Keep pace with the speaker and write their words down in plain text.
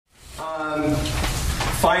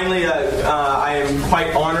Finally, I am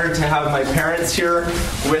quite honored to have my parents here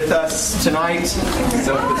with us tonight.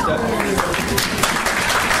 So,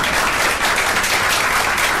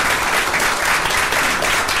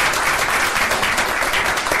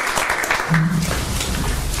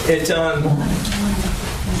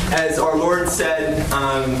 as our Lord said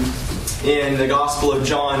in the Gospel of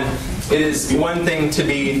John, it is one thing to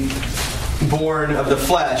be born of the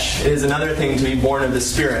flesh. It is another thing to be born of the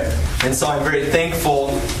Spirit. And so I'm very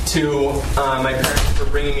thankful to my parents for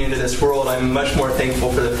bringing me into this world. I'm much more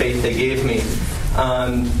thankful for the faith they gave me.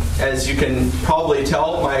 As you can probably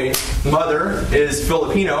tell, my mother is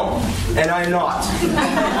Filipino, and I'm not.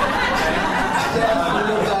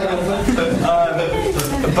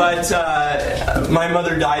 But my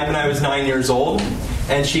mother died when I was 9 years old,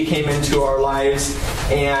 and she came into our lives,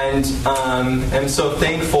 and I'm so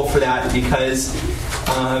thankful for that, because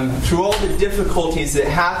through all the difficulties that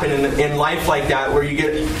happen in life like that, where you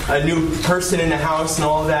get a new person in the house and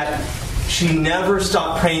all of that, she never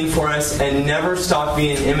stopped praying for us and never stopped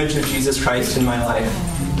being an image of Jesus Christ in my life.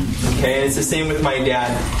 Okay, and it's the same with my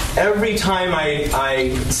dad. Every time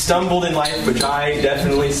I stumbled in life, which I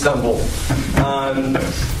definitely stumbled,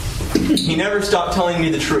 he never stopped telling me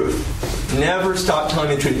the truth. Never stopped telling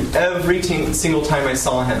me the truth. Every single time I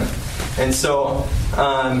saw him. And so,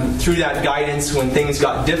 through that guidance, when things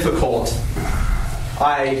got difficult,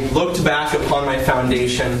 I looked back upon my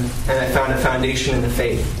foundation, and I found a foundation in the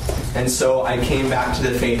faith. And so I came back to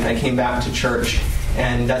the faith. I came back to church.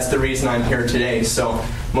 And that's the reason I'm here today. So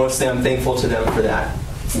mostly I'm thankful to them for that.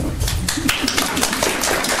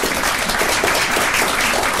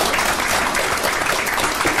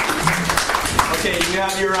 Okay, you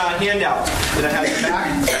have your handout that I have in the back.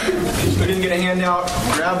 Who didn't get a handout?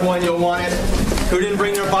 Grab one, you'll want it. Who didn't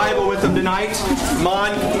bring their Bible with them tonight? Come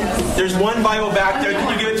on. There's one Bible back there. Can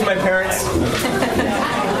you give it to my parents?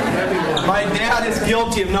 My dad is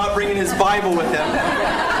guilty of not bringing his Bible with him.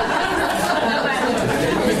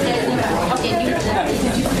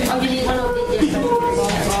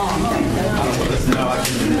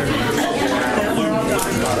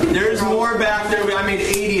 There's more back there. I made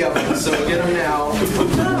 80 of them, so get them now.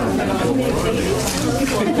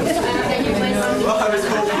 Well, I was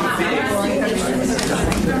hoping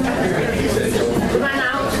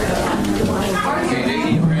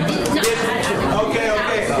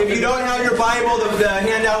Okay. If you don't have your Bible, the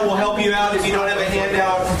handout will help you out. If you don't have a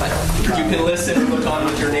handout, you can listen and look on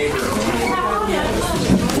with your neighbor.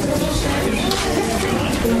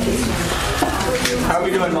 How are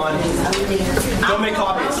we doing, Mon? Don't make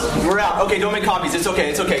copies. We're out. Okay, don't make copies. It's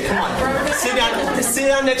okay. Come on. Sit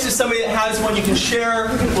down next to somebody that has one you can share.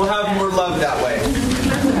 We'll have more love that way.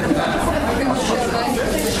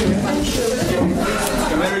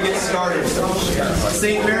 I better get started.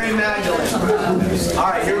 St. Mary Magdalene. All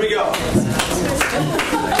right, here we go.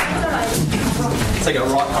 It's like a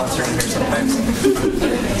rock concert in here sometimes.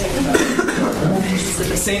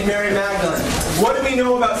 St. Mary Magdalene. What do we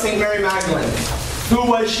know about St. Mary Magdalene? Who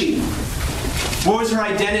was she? What was her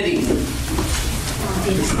identity?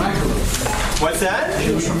 What's that?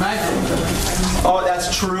 She was from Magdalene. Oh, that's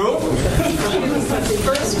true.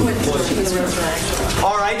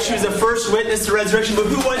 All right, she was the first witness to resurrection. But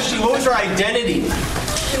who was she? What was her identity?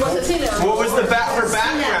 She was a sinner. What was her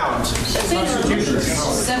background?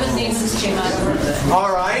 7 demons came out of her.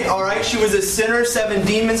 All right. She was a sinner. 7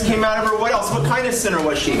 demons came out of her. What else? What kind of sinner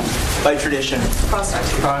was she, by tradition?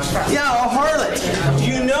 Prostitute. Yeah, a harlot. Do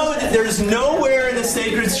you know that there's nowhere in the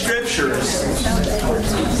sacred scriptures?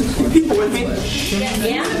 People with me?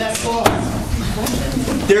 Yeah.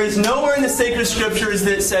 There is nowhere in the sacred scriptures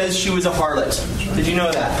that says she was a harlot. Did you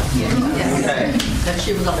know that? Okay. That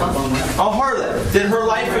she was a harlot. That her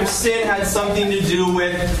life of sin had something to do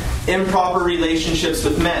with improper relationships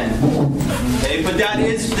with men. Okay, but that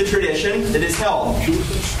is the tradition that is held.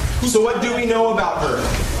 So what do we know about her?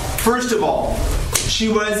 First of all, she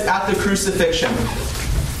was at the crucifixion,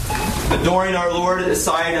 adoring our Lord at the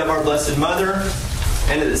side of our Blessed Mother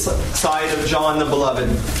and at the side of John the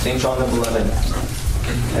Beloved, St. John the Beloved.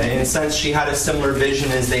 Okay, in a sense, she had a similar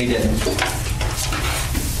vision as they did.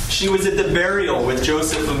 She was at the burial with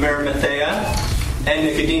Joseph of Arimathea and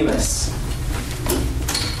Nicodemus.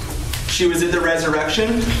 She was at the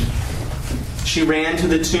resurrection. She ran to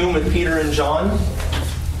the tomb with Peter and John.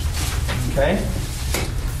 Okay?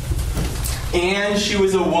 And she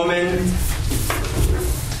was a woman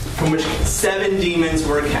from which 7 demons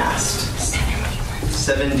were cast.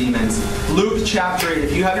 7 demons. Luke chapter 8.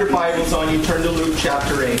 If you have your Bibles on, you turn to Luke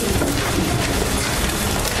chapter 8.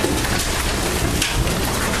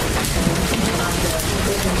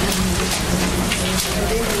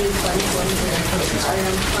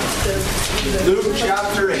 Luke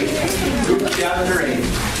chapter 8. Luke chapter 8.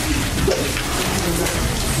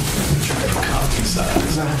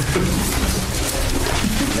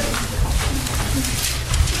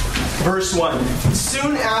 Verse 1.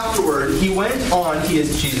 Soon afterward, he went on, he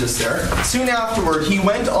is Jesus there. Soon afterward, he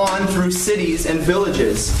went on through cities and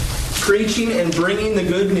villages, preaching and bringing the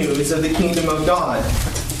good news of the kingdom of God.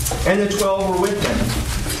 And the 12 were with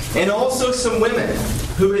him. And also some women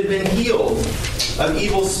who had been healed of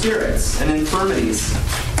evil spirits and infirmities.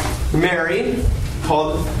 Mary,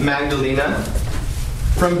 called Magdalena,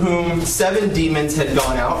 from whom 7 demons had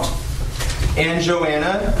gone out. And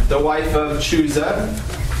Joanna, the wife of Chuza,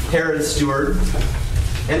 Herod's steward,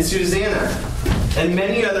 and Susanna, and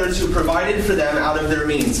many others who provided for them out of their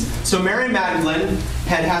means. So Mary Magdalene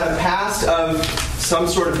had had a past of some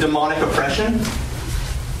sort of demonic oppression.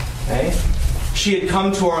 Okay? She had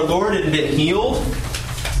come to our Lord and been healed.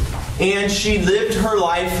 And she lived her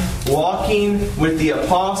life walking with the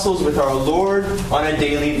apostles, with our Lord, on a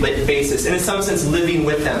daily basis. And in some sense, living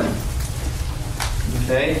with them.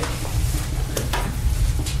 Okay?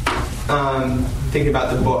 Think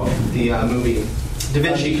about the book, the movie, Da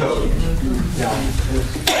Vinci Code.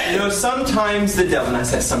 Yeah. You know, sometimes the devil, and I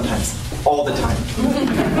say sometimes, all the time,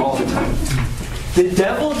 all the time, the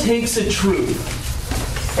devil takes a truth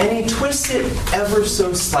and he twists it ever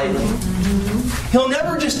so slightly. He'll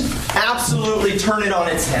never just absolutely turn it on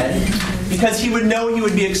its head because he would know he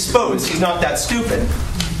would be exposed. He's not that stupid.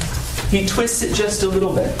 He twists it just a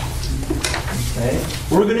little bit. Okay?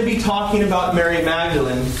 We're going to be talking about Mary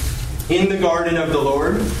Magdalene in the garden of the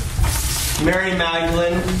Lord. Mary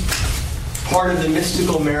Magdalene, part of the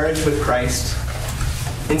mystical marriage with Christ.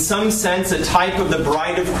 In some sense, a type of the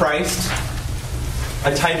bride of Christ.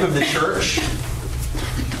 A type of the church.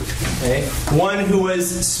 Okay? One who was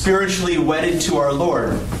spiritually wedded to our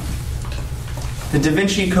Lord. The Da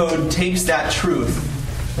Vinci Code takes that truth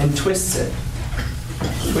and twists it.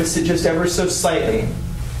 Twists it just ever so slightly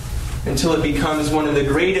until it becomes one of the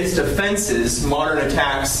greatest offenses, modern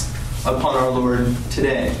attacks upon our Lord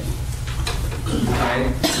today.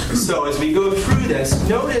 Okay? So as we go through this,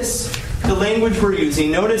 notice the language we're using.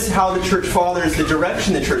 Notice how the church fathers, the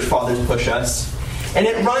direction the church fathers push us. And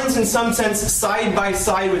it runs in some sense side by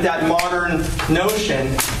side with that modern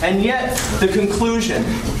notion. And yet the conclusion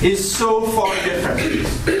is so far different.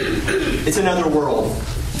 It's another world.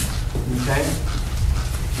 Okay?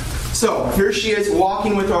 So here she is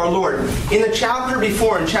walking with our Lord. In the chapter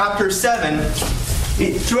before, in chapter 7,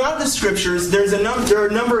 throughout the Scriptures, there are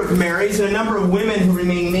a number of Marys and a number of women who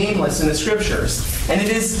remain nameless in the Scriptures. And it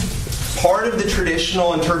is part of the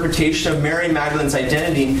traditional interpretation of Mary Magdalene's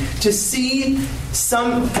identity to see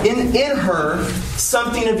in her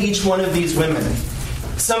something of each one of these women.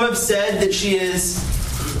 Some have said that she is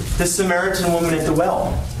the Samaritan woman at the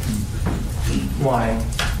well. Why?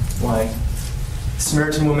 Why? The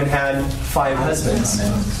Samaritan woman had 5 husbands.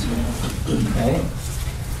 Okay?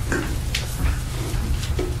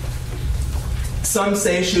 Some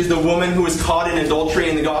say she was the woman who was caught in adultery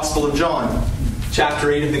in the Gospel of John.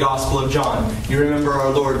 Chapter 8 of the Gospel of John. You remember our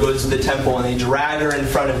Lord goes to the temple and they drag her in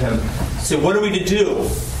front of him. So what are we to do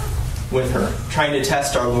with her? Trying to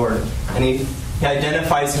test our Lord. And he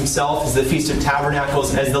identifies himself as the Feast of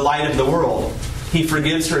Tabernacles as the light of the world. He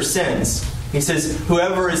forgives her sins. He says,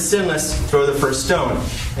 whoever is sinless, throw the first stone.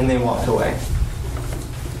 And they walk away.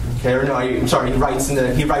 Okay, or no, I'm sorry, he writes in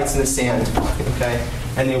the sand. Okay?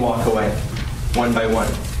 And they walk away, one by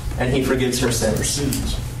one. And he forgives her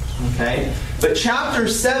sins. Okay? But chapter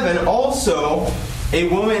 7 also, a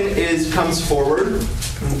woman comes forward,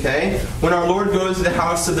 okay, when our Lord goes to the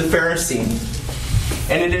house of the Pharisee.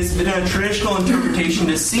 And it has been a traditional interpretation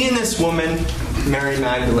to see in this woman Mary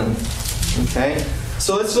Magdalene. Okay?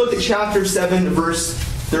 So let's look at chapter 7, verse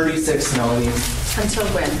 36, Melanie. Until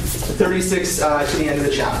when? 36 to the end of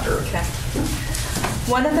the chapter. Okay.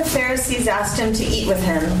 One of the Pharisees asked him to eat with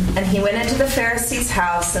him, and he went into the Pharisee's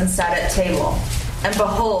house and sat at table. And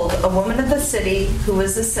behold, a woman of the city, who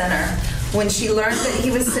was a sinner, when she learned that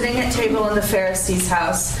he was sitting at table in the Pharisee's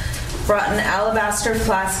house, brought an alabaster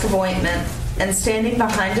flask of ointment, and standing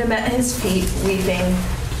behind him at his feet, weeping,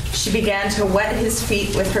 she began to wet his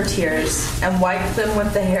feet with her tears, and wiped them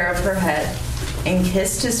with the hair of her head, and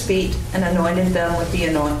kissed his feet, and anointed them with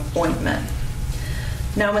the ointment.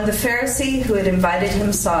 Now when the Pharisee who had invited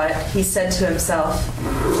him saw it, he said to himself,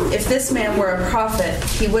 if this man were a prophet,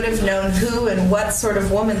 he would have known who and what sort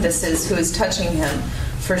of woman this is who is touching him,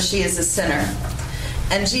 for she is a sinner.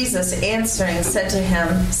 And Jesus, answering, said to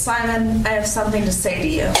him, Simon, I have something to say to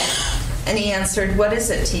you. And he answered, what is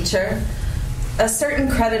it, teacher? A certain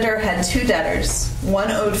creditor had 2 debtors. One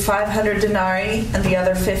owed 500 denarii and the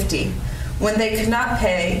other 50. When they could not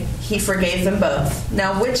pay, he forgave them both.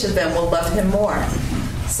 Now which of them will love him more?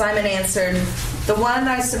 Simon answered, the one,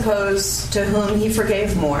 I suppose, to whom he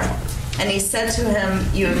forgave more. And he said to him,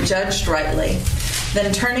 you have judged rightly.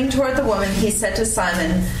 Then turning toward the woman, he said to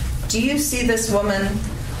Simon, do you see this woman?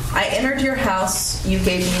 I entered your house. You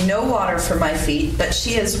gave me no water for my feet, but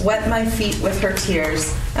she has wet my feet with her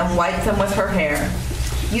tears and wiped them with her hair.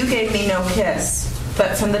 You gave me no kiss,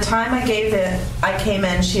 but from the time I came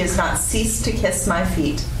in, she has not ceased to kiss my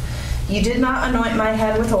feet. You did not anoint my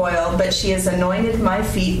head with oil, but she has anointed my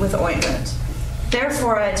feet with ointment.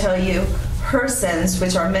 Therefore I tell you, her sins,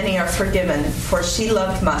 which are many, are forgiven, for she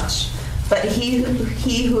loved much. But he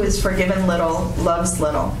who is forgiven little loves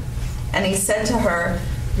little. And he said to her,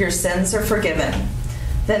 your sins are forgiven.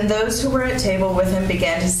 Then those who were at table with him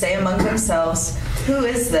began to say among themselves, who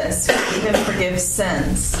is this who even forgives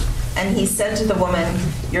sins? And he said to the woman,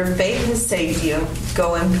 your faith has saved you.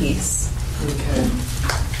 Go in peace. Okay.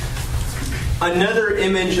 Another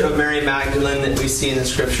image of Mary Magdalene that we see in the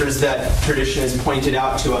scriptures that tradition has pointed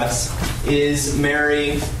out to us is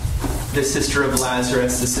Mary, the sister of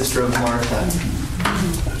Lazarus, the sister of Martha.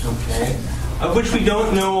 Okay. Of which we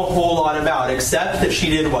don't know a whole lot about, except that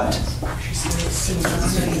she did what?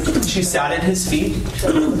 She sat at his feet.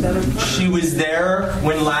 She was there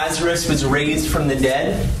when Lazarus was raised from the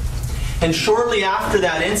dead. And shortly after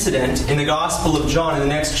that incident, in the Gospel of John, in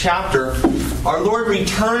the next chapter, our Lord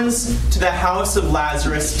returns to the house of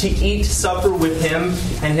Lazarus to eat supper with him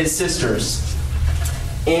and his sisters.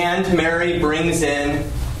 And Mary brings in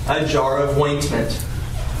a jar of ointment.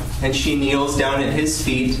 And she kneels down at his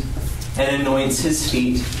feet and anoints his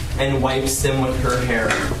feet and wipes them with her hair.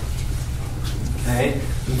 Okay?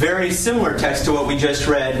 Very similar text to what we just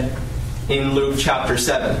read in Luke chapter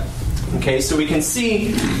 7. Okay, so we can see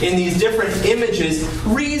in these different images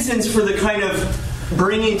reasons for the kind of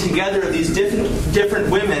bringing together of these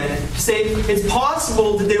different women to say it's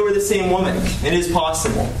possible that they were the same woman. It is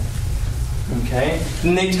possible. Okay?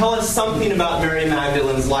 And they tell us something about Mary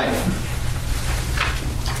Magdalene's life.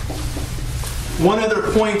 One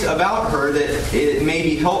other point about her that it may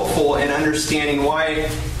be helpful in understanding why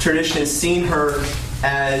tradition has seen her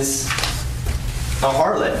as a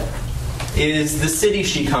harlot is the city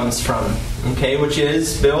she comes from, okay, which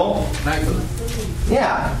is, Bill? Magdalene.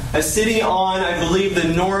 Yeah, a city on, I believe,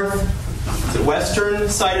 the western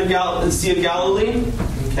side of the Sea of Galilee,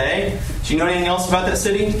 okay. Do you know anything else about that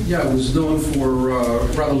city? Yeah, it was known for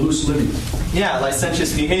rather loose living. Yeah,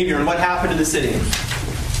 licentious behavior. And what happened to the city?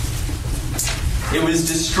 It was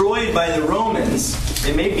destroyed by the Romans.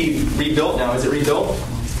 It may be rebuilt now. Is it rebuilt?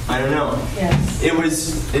 I don't know.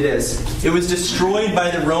 Yes. It is. It was destroyed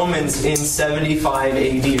by the Romans in 75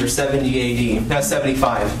 AD or 70 AD. No,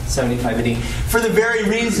 75 AD. For the very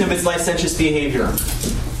reason of its licentious behavior.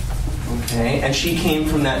 Okay, and she came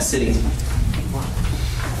from that city.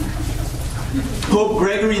 Pope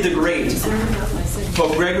Gregory the Great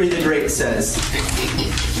says,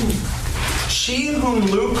 she whom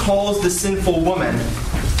Luke calls the sinful woman,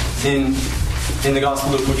 in the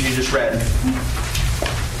Gospel of Luke, which you just read,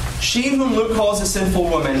 she whom Luke calls a sinful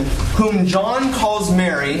woman, whom John calls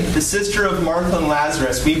Mary, the sister of Martha and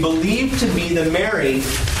Lazarus, we believe to be the Mary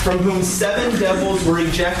from whom 7 devils were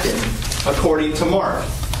ejected, according to Mark.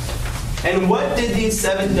 And what did these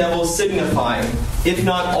 7 devils signify, if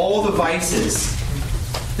not all the vices?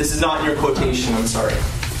 This is not in your quotation, I'm sorry.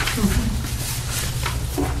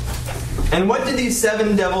 And what did these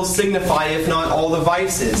 7 devils signify, if not all the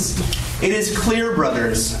vices? It is clear,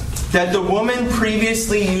 brothers, that the woman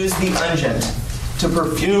previously used the unguent to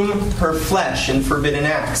perfume her flesh in forbidden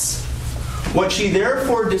acts. What she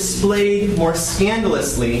therefore displayed more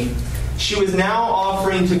scandalously, she was now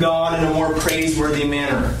offering to God in a more praiseworthy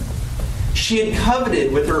manner. She had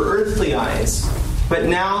coveted with her earthly eyes, but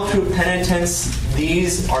now through penitence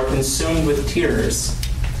these are consumed with tears.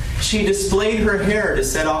 She displayed her hair to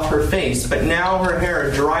set off her face, but now her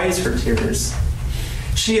hair dries her tears.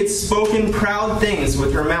 She had spoken proud things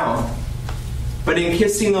with her mouth, but in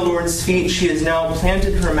kissing the Lord's feet she has now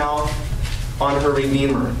planted her mouth on her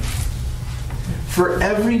Redeemer. For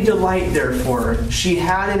every delight, therefore, she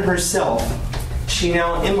had in herself, she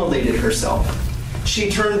now immolated herself.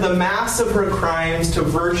 She turned the mass of her crimes to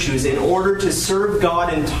virtues in order to serve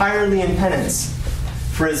God entirely in penance,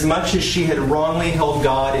 for as much as she had wrongly held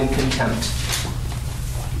God in contempt.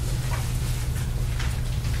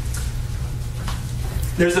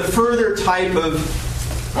 There's a further type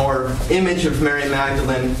of or image of Mary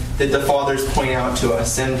Magdalene that the fathers point out to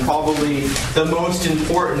us, and probably the most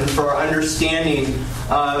important for our understanding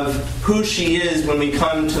of who she is when we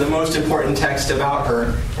come to the most important text about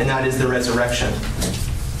her, and that is the resurrection.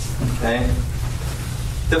 Okay?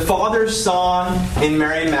 The fathers saw in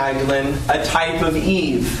Mary Magdalene a type of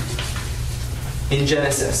Eve in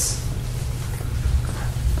Genesis.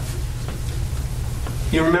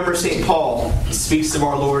 You remember St. Paul speaks of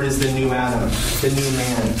our Lord as the new Adam, the new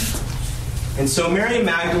man. And so Mary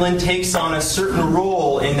Magdalene takes on a certain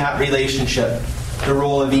role in that relationship, the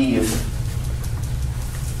role of Eve.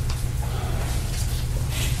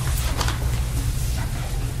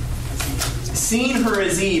 Seeing her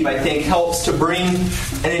as Eve, I think, helps to bring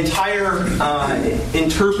an entire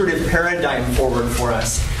interpretive paradigm forward for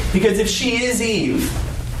us. Because if she is Eve,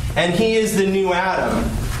 and he is the new Adam,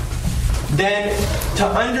 then to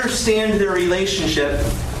understand their relationship,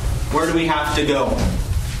 where do we have to go?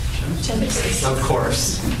 Genesis. Of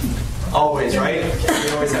course. Always, right? We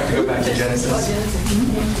always have to go back to Genesis.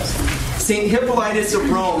 St. Hippolytus of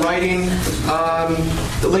Rome, writing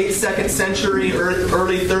the late 2nd century,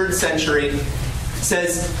 early 3rd century,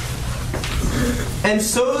 says, "And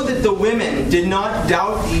so that the women did not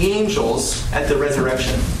doubt the angels at the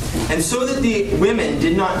resurrection, and so that the women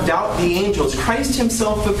did not doubt the angels, Christ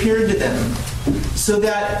himself appeared to them, so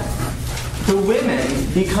that the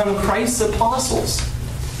women become Christ's apostles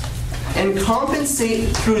and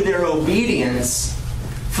compensate through their obedience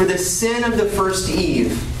for the sin of the first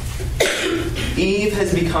Eve. Eve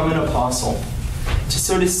has become an apostle."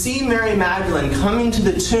 So to see Mary Magdalene coming to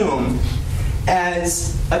the tomb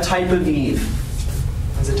as a type of Eve.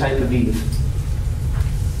 As a type of Eve.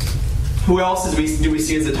 Who else do we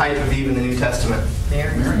see as a type of Eve in the New Testament?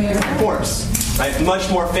 Mary. Of course. Right? Much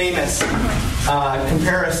more famous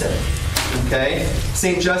comparison. Okay?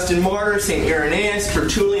 St. Justin Martyr, St. Irenaeus,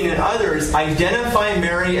 Tertullian, and others identify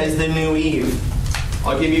Mary as the new Eve.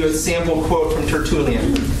 I'll give you a sample quote from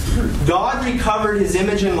Tertullian. "God recovered his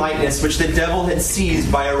image and likeness, which the devil had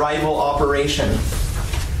seized by a rival operation.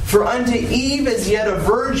 For unto Eve, as yet a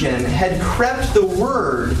virgin, had crept the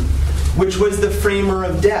Word, which was the framer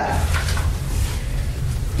of death.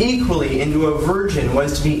 Equally into a virgin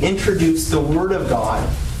was to be introduced the Word of God,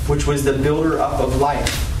 which was the builder up of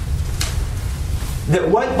life. That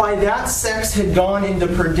what by that sex had gone into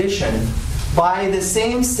perdition, by the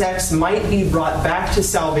same sex might be brought back to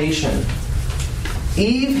salvation.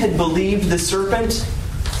 Eve had believed the serpent,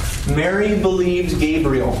 Mary believed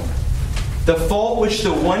Gabriel. The fault which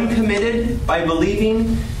the one committed by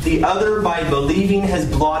believing, the other by believing has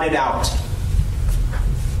blotted out."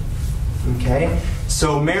 Okay?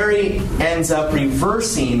 So Mary ends up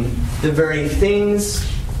reversing the very things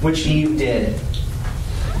which Eve did.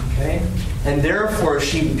 Okay? And therefore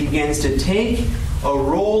she begins to take a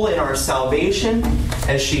role in our salvation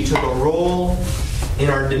as she took a role in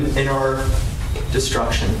our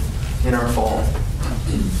destruction, in our fall.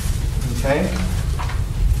 Okay?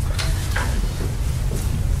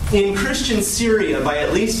 In Christian Syria, by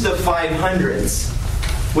at least the 500s,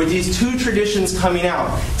 with these two traditions coming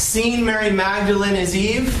out, seeing Mary Magdalene as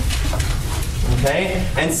Eve, okay,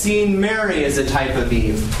 and seeing Mary as a type of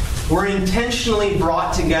Eve, were intentionally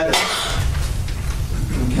brought together.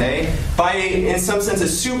 Okay? By, in some sense, a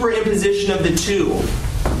superimposition of the two,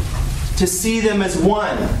 to see them as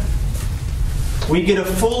one, we get a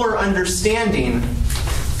fuller understanding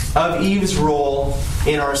of Eve's role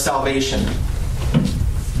in our salvation.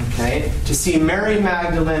 Okay? To see Mary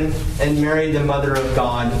Magdalene and Mary, the Mother of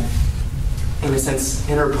God, in a sense,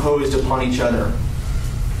 interposed upon each other.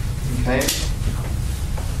 Okay?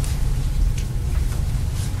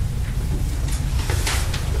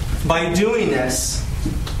 By doing this,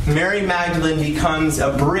 Mary Magdalene becomes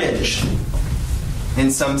a bridge,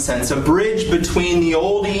 in some sense, a bridge between the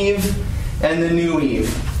old Eve and the new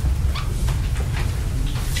Eve.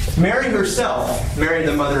 Mary herself, Mary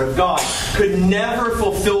the Mother of God, could never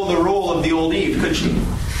fulfill the role of the old Eve, could she?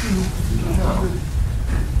 No.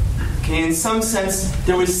 Okay, in some sense,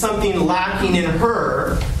 there was something lacking in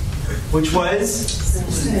her, which was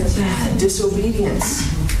disobedience.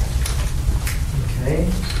 Okay?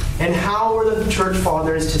 And how were the church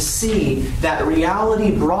fathers to see that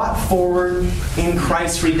reality brought forward in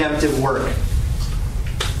Christ's redemptive work?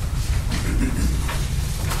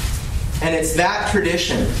 And it's that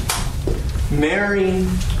tradition, Mary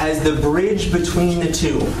as the bridge between the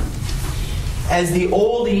two, as the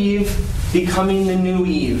old Eve becoming the new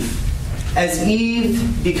Eve, as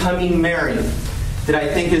Eve becoming Mary, that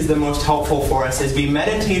I think is the most helpful for us as we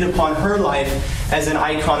meditate upon her life as an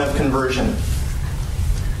icon of conversion.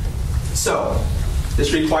 So,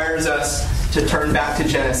 This requires us to turn back to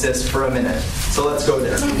Genesis for a minute. So let's go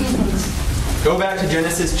there. Go back to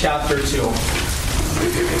Genesis chapter 2.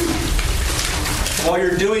 While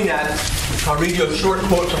you're doing that, I'll read you a short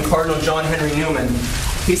quote from Cardinal John Henry Newman.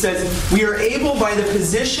 He says, "We are able by the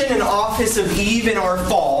position and office of Eve in our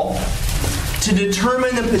fall to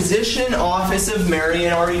determine the position and office of Mary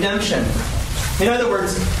in our redemption." In other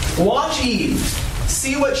words, watch Eve,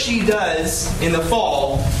 see what she does in the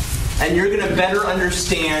fall, and you're going to better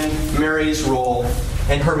understand Mary's role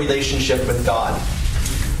and her relationship with God,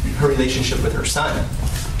 her relationship with her son.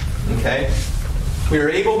 Okay? We are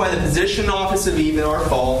able by the position and office of Eve in our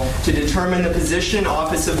fall to determine the position and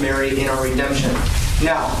office of Mary in our redemption.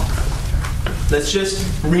 Now, let's just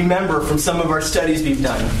remember from some of our studies we've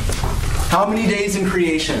done. How many days in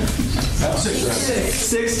creation?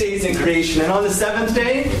 6 days in creation. And on the seventh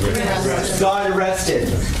day, God rested.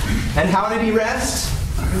 And how did he rest?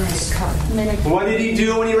 What did he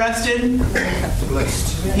do when he rested?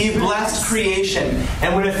 He blessed creation.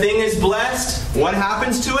 And when a thing is blessed, what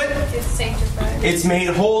happens to it? It's sanctified. It's made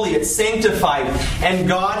holy. It's sanctified. And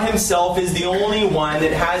God himself is the only one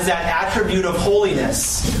that has that attribute of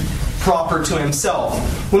holiness proper to himself.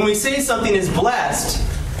 When we say something is blessed,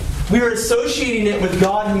 we are associating it with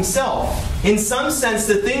God himself. In some sense,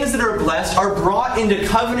 the things that are blessed are brought into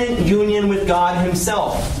covenant union with God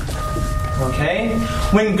himself. Okay?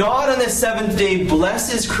 When God on the seventh day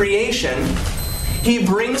blesses creation, he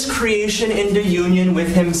brings creation into union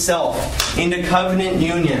with himself, into covenant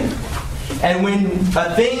union. And when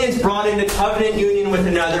a thing is brought into covenant union with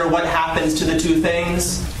another, what happens to the two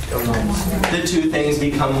things? The two things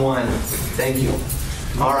become one. Thank you.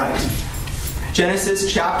 All right.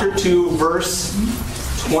 Genesis chapter 2, verse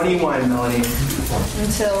 21, Melanie.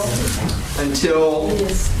 Until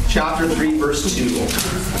chapter 3, verse 2.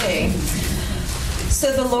 Okay.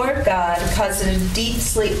 So the Lord God caused a deep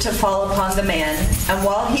sleep to fall upon the man, and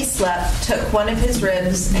while he slept, took one of his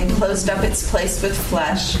ribs and closed up its place with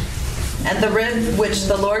flesh. And the rib which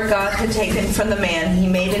the Lord God had taken from the man, he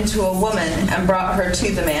made into a woman and brought her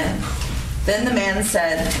to the man. Then the man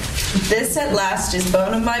said, "This at last is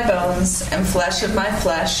bone of my bones and flesh of my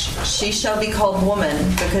flesh. She shall be called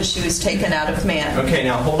woman because she was taken out of man." Okay,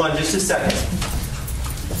 now hold on just a second.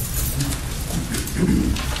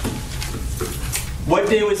 What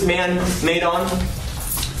day was man made on?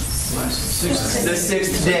 The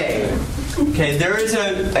sixth day. Okay, there is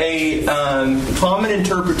a common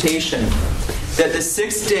interpretation that the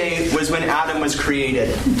sixth day was when Adam was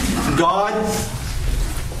created. God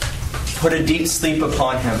put a deep sleep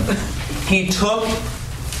upon him. He took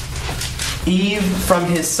Eve from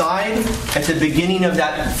his side at the beginning of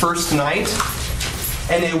that first night,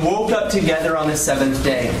 and they woke up together on the seventh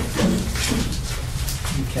day.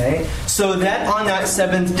 Okay? So that on that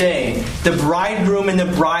seventh day, the bridegroom and the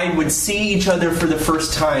bride would see each other for the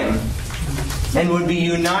first time and would be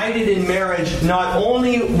united in marriage not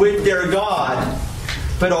only with their God,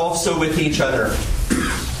 but also with each other.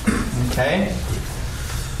 Okay?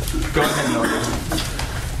 Go ahead, Mildred.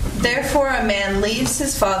 Therefore a man leaves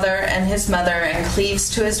his father and his mother and cleaves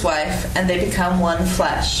to his wife, and they become one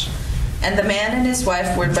flesh. And the man and his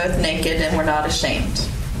wife were both naked and were not ashamed.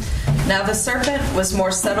 Now the serpent was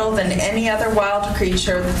more subtle than any other wild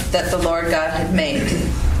creature that the Lord God had made.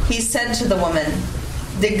 He said to the woman,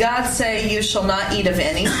 "Did God say, 'You shall not eat of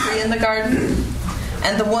any tree in the garden?'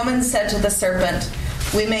 And the woman said to the serpent,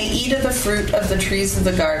 'We may eat of the fruit of the trees of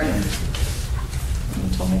the garden.'"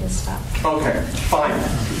 You told me to stop. Okay, fine.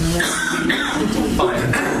 Fine.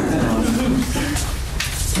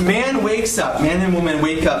 Man wakes up, man and woman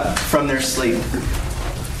wake up from their sleep.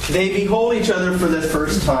 They behold each other for the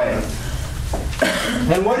first time.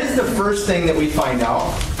 And what is the first thing that we find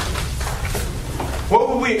out? What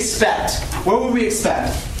would we expect? What would we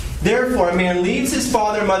expect? Therefore, a man leaves his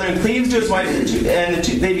father and mother and cleaves to his wife, and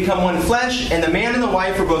they become one flesh, and the man and the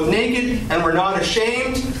wife were both naked and were not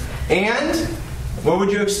ashamed. And what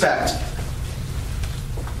would you expect?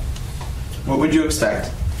 What would you expect?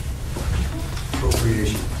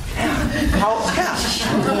 Procreation. Fine.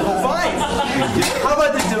 How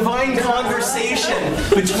about the divine conversation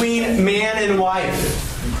between man and wife?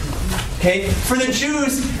 Okay? For the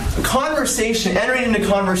Jews, conversation, entering into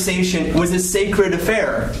conversation was a sacred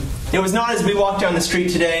affair. It was not as we walk down the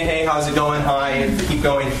street today, hey, how's it going? Hi, keep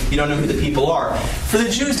going. You don't know who the people are. For the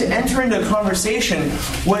Jews to enter into a conversation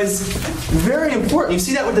was very important. You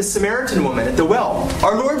see that with the Samaritan woman at the well.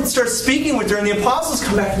 Our Lord starts speaking with her, and the apostles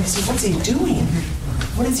come back and they say, what's he doing?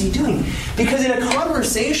 What is he doing? Because in a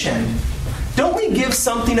conversation, don't we give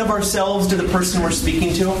something of ourselves to the person we're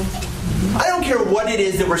speaking to? I don't care what it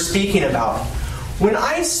is that we're speaking about. When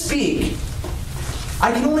I speak,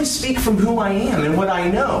 I can only speak from who I am and what I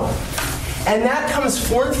know. And that comes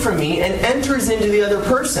forth from me and enters into the other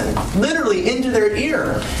person, literally into their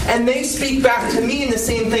ear. And they speak back to me and the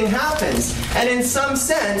same thing happens. And in some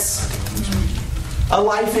sense, a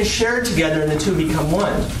life is shared together and the two become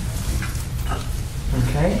one.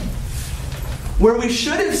 Okay? Where we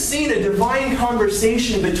should have seen a divine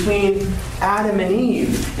conversation between Adam and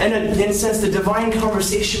Eve, and in a sense the divine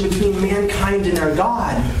conversation between mankind and their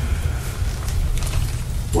God,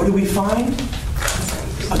 what do we find?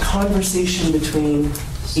 A conversation between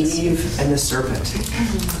Eve and the serpent.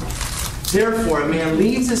 Therefore, a man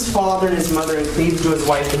leaves his father and his mother and cleaves to his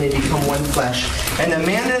wife, and they become one flesh. And the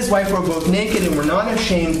man and his wife were both naked and were not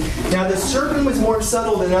ashamed. Now the serpent was more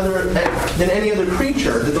subtle than any other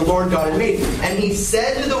creature that the Lord God had made. And he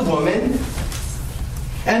said to the woman,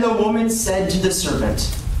 and the woman said to the serpent,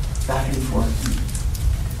 back and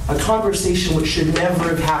forth. A conversation which should never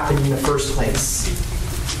have happened in the first place.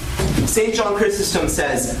 St. John Chrysostom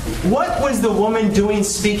says, what was the woman doing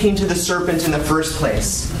speaking to the serpent in the first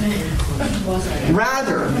place?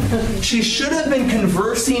 Rather, she should have been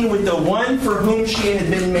conversing with the one for whom she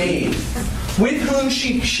had been made, with whom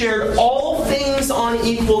she shared all things on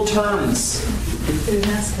equal terms.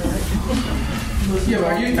 Yeah,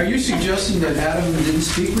 but are you suggesting that Adam didn't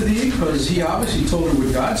speak with Eve? Because he obviously told her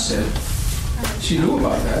what God said. She knew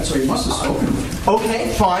about that, so he must have spoken with her.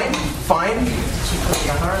 Okay, fine.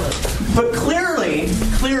 But clearly,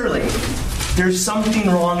 there's something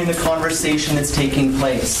wrong in the conversation that's taking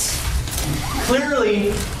place.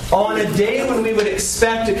 Clearly, on a day when we would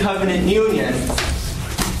expect a covenant union,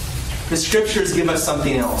 the Scriptures give us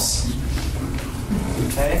something else.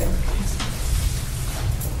 Okay?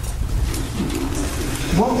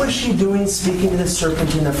 What was she doing speaking to the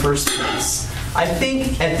serpent in the first place? I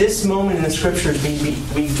think at this moment in the Scriptures,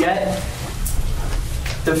 we get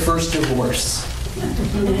the first divorce.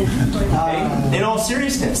 Okay? In all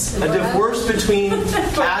seriousness, a divorce between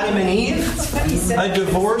Adam and Eve, a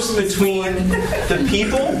divorce between the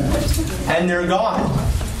people and their God.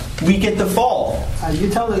 We get the fall. Are you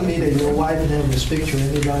telling me that your wife never speak to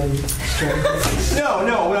anybody?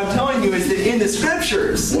 No. What I'm telling you is that in the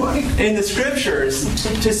Scriptures,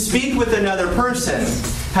 to speak with another person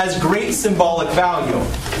has great symbolic value.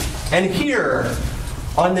 And here,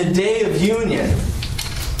 on the day of union,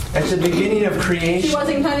 at the beginning of creation, she was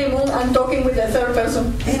in honeymoon and talking with a third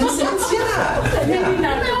person. In a sense, yeah. Maybe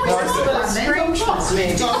not.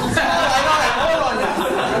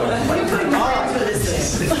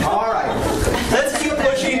 All right.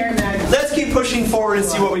 Let's keep pushing forward and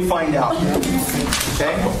see what we find out.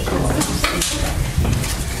 Okay?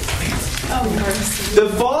 The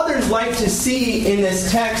fathers like to see in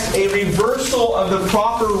this text a reversal of the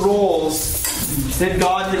proper roles that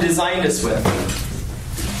God had designed us with.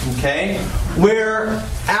 Okay? Where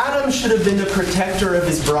Adam should have been the protector of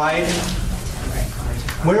his bride,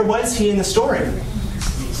 where was he in the story?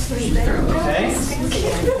 Okay?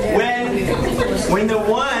 When the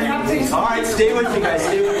one... Alright, stay with me guys.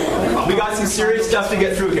 Stay with me. We got some serious stuff to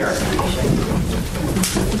get through here.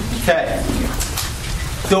 Okay.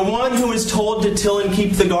 The one who was told to till and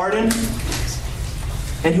keep the garden,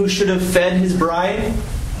 and who should have fed his bride,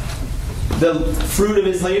 the fruit of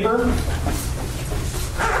his labor,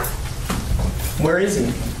 where is he?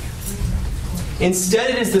 Instead,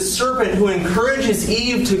 it is the serpent who encourages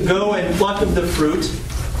Eve to go and pluck of the fruit,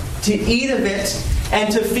 to eat of it,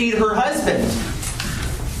 and to feed her husband.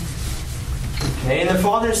 Okay, and the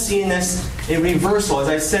Father's seeing this a reversal. As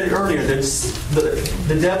I said earlier,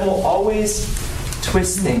 the devil always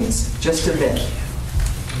twists things just a bit.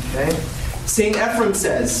 Okay? St. Ephraim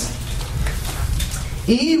says,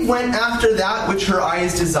 Eve went after that which her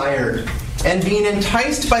eyes desired, and being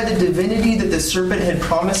enticed by the divinity that the serpent had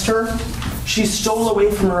promised her, she stole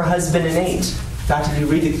away from her husband and ate. In fact, if you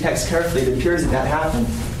read the text carefully, it appears that happened.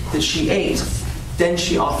 That she ate. Then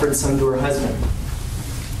she offered some to her husband.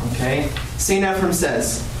 Okay? St. Ephraim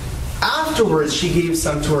says, afterwards she gave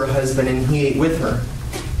some to her husband, and he ate with her.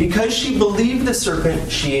 Because she believed the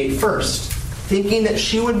serpent, she ate first, thinking that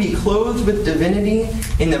she would be clothed with divinity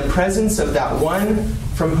in the presence of that one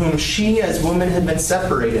from whom she as woman had been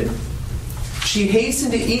separated. She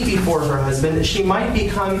hastened to eat before her husband, that she might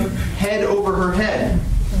become head over her head,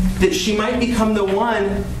 that she might become the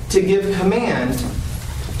one to give command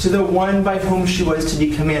to the one by whom she was to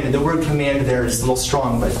be commanded. The word command there is a little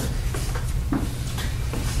strong, but...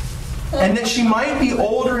 And that she might be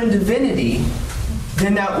older in divinity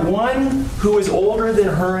than that one who is older than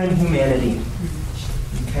her in humanity.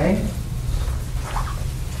 Okay?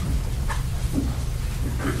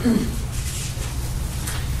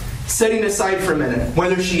 setting aside for a minute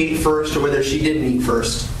whether she ate first or whether she didn't eat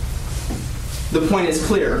first, the point is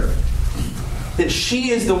clear. That she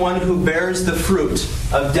is the one who bears the fruit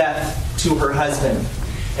of death to her husband.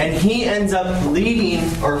 And he ends up leading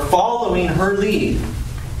or following her lead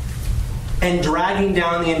and dragging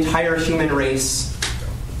down the entire human race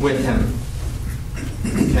with him.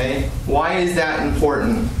 Okay? Why is that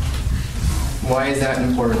important? Why is that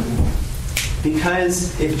important?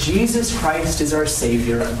 Because if Jesus Christ is our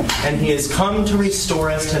Savior and He has come to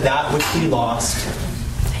restore us to that which we lost,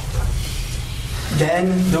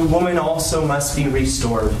 then the woman also must be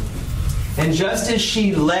restored. And just as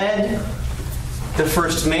she led the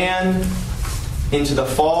first man into the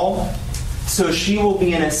fall, so she will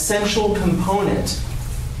be an essential component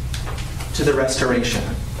to the restoration.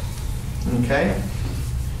 Okay?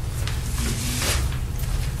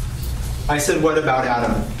 I said, what about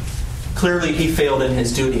Adam? Clearly he failed in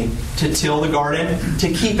his duty to till the garden,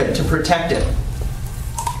 to keep it, to protect it.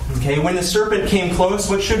 Okay, when the serpent came close,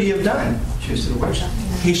 what should he have done?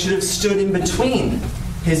 He should have stood in between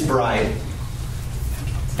his bride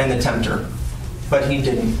and the tempter. But he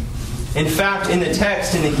didn't. In fact, in the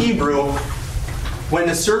text, in the Hebrew, when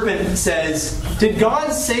the serpent says, "Did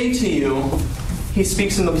God say to you?" he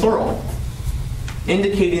speaks in the plural,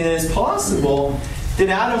 indicating that it's possible that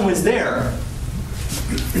Adam was there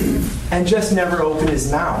and just never opened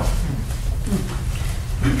his mouth.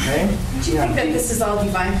 Okay? Do you think that this is all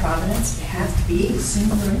divine providence? It has to be?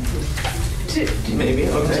 Maybe,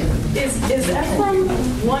 okay. Is Ephraim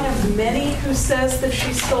one of many who says that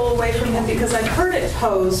she stole away from him? Because I've heard it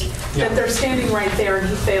posed that they're standing right there and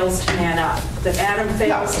he fails to man up. That Adam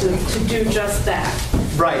fails to do just that.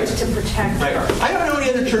 Right. To protect her. I don't know any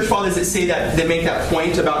other church fathers that say that make that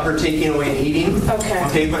point about her taking away and eating.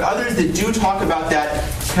 Okay. But others that do talk about that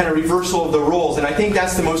kind of reversal of the roles, and I think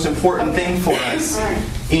that's the most important thing for us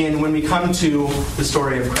when we come to the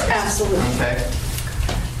story of Christ. Absolutely. Okay.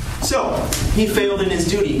 So, he failed in his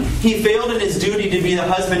duty. He failed in his duty to be the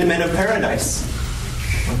husbandman of paradise.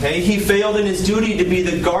 Okay? He failed in his duty to be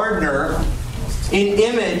the gardener in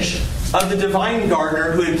image of the divine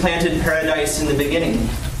gardener who had planted paradise in the beginning.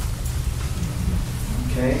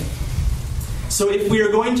 Okay? So if we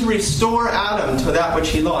are going to restore Adam to that which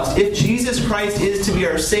he lost, if Jesus Christ is to be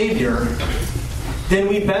our Savior, then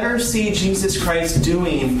we better see Jesus Christ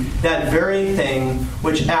doing that very thing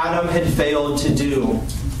which Adam had failed to do.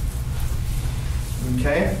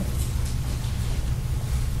 Okay?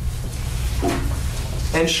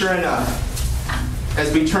 And sure enough,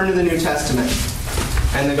 as we turn to the New Testament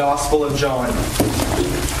and the Gospel of John,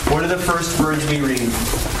 what are the first words we read?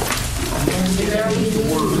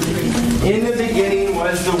 In the beginning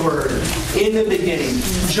was the Word. In the beginning.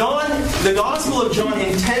 John, the Gospel of John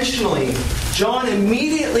intentionally, John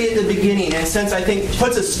immediately at the beginning, in a sense I think,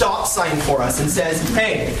 puts a stop sign for us and says,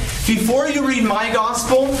 hey, before you read my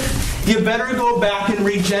Gospel, you better go back and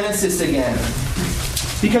read Genesis again.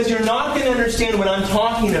 Because you're not going to understand what I'm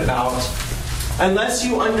talking about unless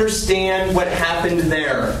you understand what happened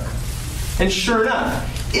there. And sure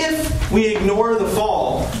enough, if we ignore the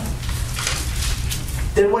fall,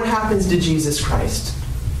 then what happens to Jesus Christ?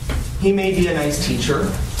 He may be a nice teacher,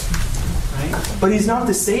 right? But he's not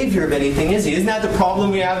the Savior of anything, is he? Isn't that the problem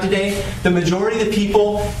we have today? The majority of the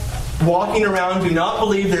people walking around do not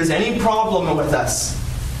believe there's any problem with us.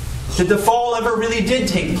 That the fall ever really did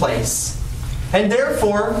take place. And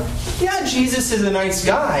therefore, yeah, Jesus is a nice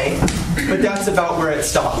guy, but that's about where it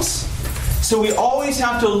stops. So we always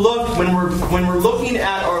have to look, when we're looking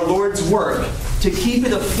at our Lord's work, to keep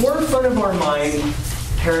at the forefront of our mind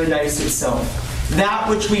paradise itself. That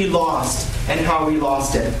which we lost and how we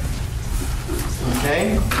lost it.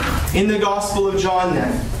 Okay? In the Gospel of John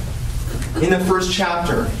then, in the first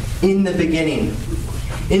chapter, in the beginning.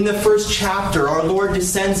 In the first chapter, our Lord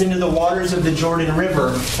descends into the waters of the Jordan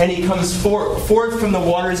River, and He comes forth from the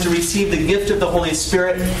waters to receive the gift of the Holy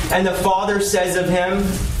Spirit, and the Father says of Him,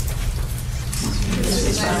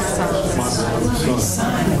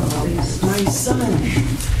 My Son.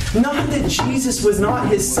 Not that Jesus was not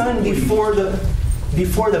His Son before the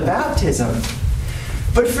baptism,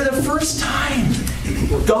 but for the first time,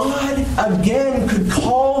 God again could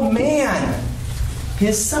call man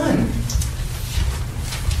His Son.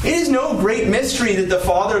 It is no great mystery that the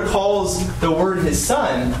Father calls the Word His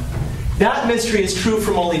Son. That mystery is true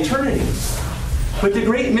from all eternity. But the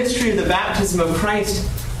great mystery of the baptism of Christ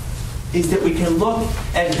is that we can look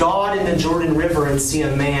at God in the Jordan River and see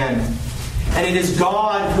a man. And it is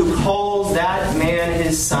God who calls that man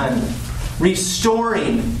His Son,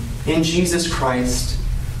 restoring in Jesus Christ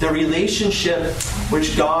the relationship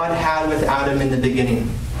which God had with Adam in the beginning.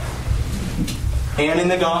 and in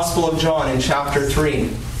the Gospel of John in chapter 3.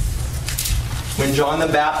 When John the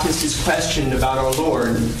Baptist is questioned about our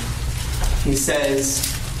Lord, he says,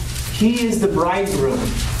 "He is the bridegroom.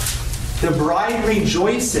 The bride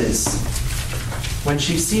rejoices when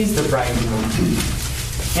she sees the bridegroom."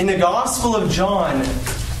 In the Gospel of John,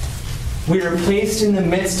 we are placed in the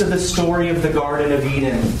midst of the story of the Garden of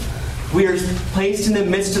Eden. We are placed in the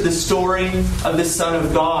midst of the story of the Son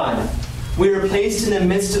of God. We are placed in the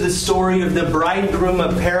midst of the story of the bridegroom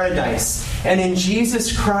of paradise. And in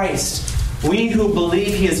Jesus Christ, we who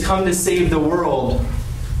believe He has come to save the world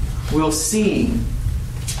will see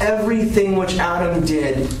everything which Adam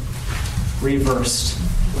did reversed,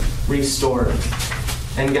 restored.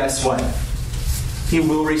 And guess what? He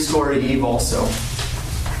will restore Eve also.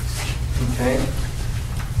 Okay?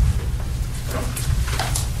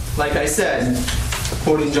 Like I said,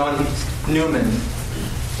 quoting John Newman,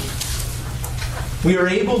 we are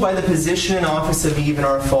able by the position and office of Eve in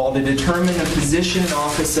our fall to determine the position and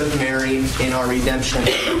office of Mary in our redemption.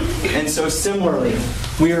 And so similarly,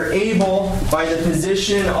 we are able by the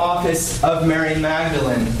position and office of Mary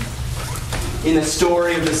Magdalene in the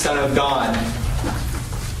story of the Son of God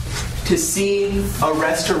to see a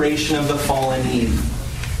restoration of the fallen Eve.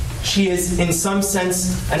 She is, in some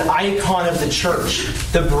sense, an icon of the church,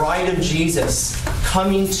 the bride of Jesus,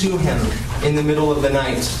 coming to Him in the middle of the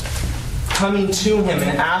night, coming to Him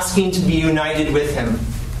and asking to be united with Him.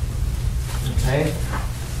 Okay?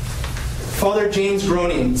 Father James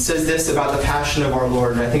Groening says this about the Passion of our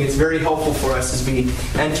Lord, and I think it's very helpful for us as we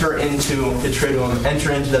enter into the Triduum,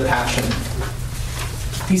 enter into the Passion.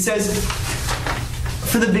 He says,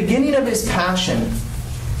 "For the beginning of His Passion,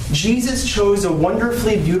 Jesus chose a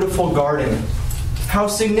wonderfully beautiful garden. How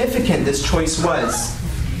significant this choice was.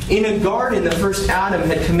 In a garden, the first Adam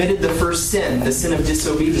had committed the first sin, the sin of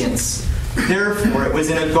disobedience. Therefore, it was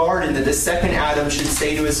in a garden that the second Adam should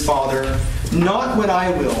say to his father, 'Not what I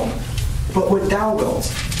will, but what thou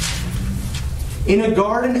wilt.' In a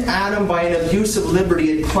garden, Adam, by an abuse of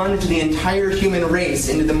liberty, had plunged the entire human race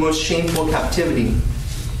into the most shameful captivity.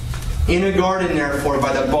 In a garden, therefore,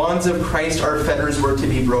 by the bonds of Christ, our fetters were to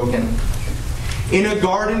be broken. In a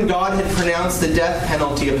garden, God had pronounced the death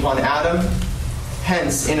penalty upon Adam.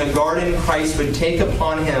 Hence, in a garden, Christ would take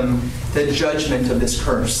upon Him the judgment of this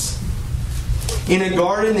curse. In a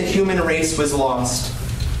garden, the human race was lost,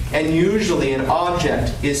 and usually an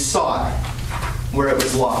object is sought where it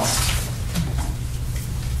was lost."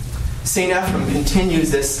 St. Ephrem continues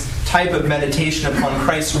this type of meditation upon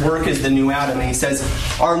Christ's work as the new Adam. And he says,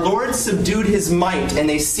 "Our Lord subdued His might, and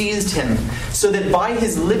they seized Him, so that by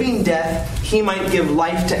His living death He might give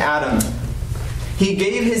life to Adam. He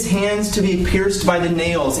gave His hands to be pierced by the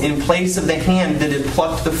nails in place of the hand that had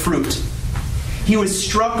plucked the fruit. He was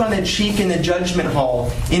struck on the cheek in the judgment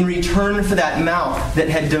hall in return for that mouth that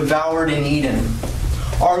had devoured in Eden.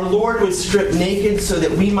 Our Lord was stripped naked so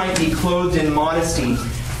that we might be clothed in modesty.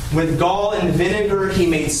 With gall and vinegar He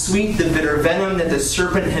made sweet the bitter venom that the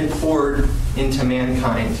serpent had poured into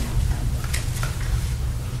mankind."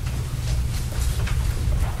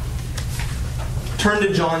 Turn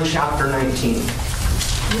to John chapter 19.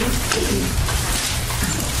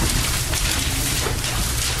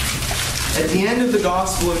 At the end of the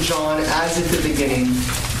Gospel of John, as at the beginning,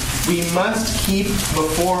 we must keep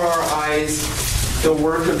before our eyes the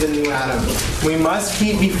work of the new Adam. We must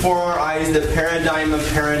keep before our eyes the paradigm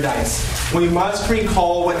of paradise. We must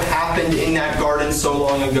recall what happened in that garden so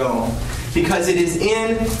long ago. Because it is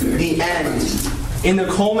in the end, in the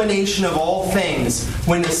culmination of all things,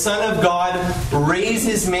 when the Son of God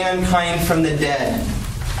raises mankind from the dead,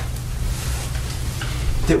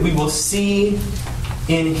 that we will see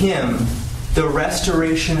in Him the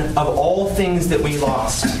restoration of all things that we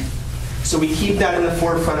lost. So we keep that in the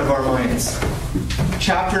forefront of our minds.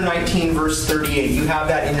 Chapter 19, verse 38. You have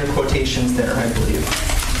that in your quotations there, I believe.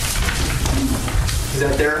 Is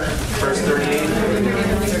that there? Verse 38?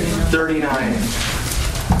 39.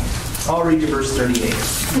 I'll read you verse 38.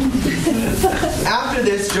 "After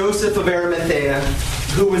this, Joseph of Arimathea,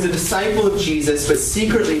 who was a disciple of Jesus, but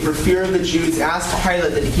secretly for fear of the Jews, asked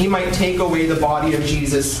Pilate that he might take away the body of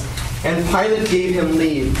Jesus. And Pilate gave him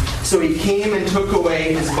leave. So he came and took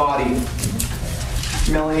away His body."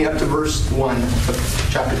 Melanie, up to verse 1 of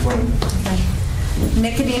chapter 20.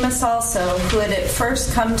 Nicodemus also, who had at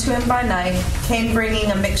first come to Him by night, came bringing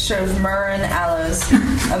a mixture of myrrh and aloes,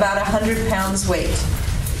 about 100 pounds weight.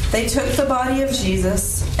 They took the body of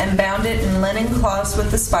Jesus and bound it in linen cloths with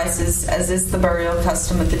the spices, as is the burial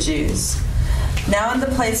custom of the Jews. Now in the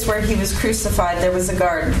place where He was crucified there was a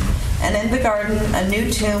garden, and in the garden a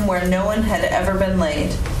new tomb where no one had ever been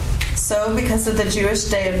laid. So, because of the Jewish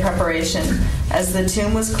day of preparation, as the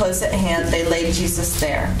tomb was close at hand, they laid Jesus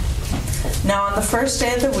there. Now on the first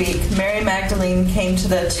day of the week, Mary Magdalene came to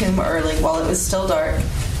the tomb early while it was still dark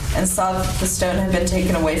and saw that the stone had been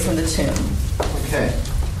taken away from the tomb. Okay.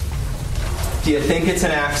 Do you think it's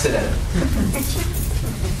an accident?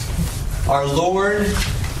 Our Lord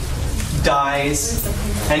dies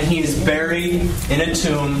and he is buried in a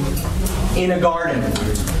tomb in a garden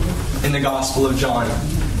in the Gospel of John.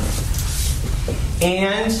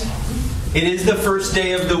 And it is the first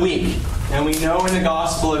day of the week. And we know in the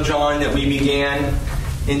Gospel of John that we began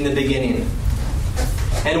in the beginning.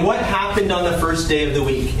 And what happened on the first day of the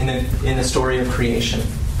week in the story of creation?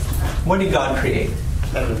 What did God create?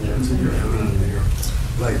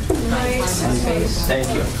 Light. Thank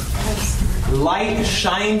you. Light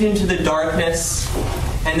shined into the darkness,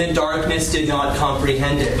 and the darkness did not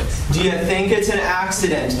comprehend it. Do you think it's an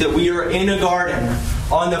accident that we are in a garden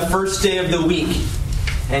on the first day of the week?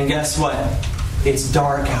 And guess what? It's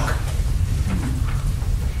dark out.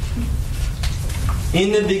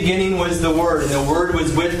 In the beginning was the Word, and the Word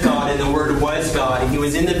was with God, and the Word was God. And He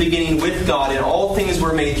was in the beginning with God, and all things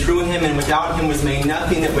were made through Him, and without Him was made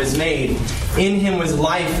nothing that was made. In Him was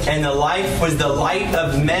life, and the life was the light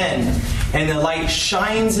of men. And the light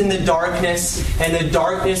shines in the darkness, and the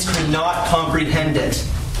darkness could not comprehend it.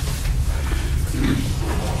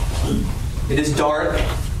 It is dark,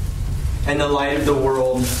 and the light of the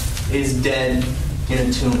world is dead in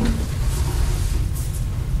a tomb.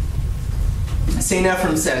 St.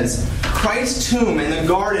 Ephrem says, Christ's tomb and the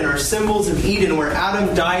garden are symbols of Eden where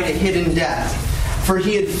Adam died a hidden death. For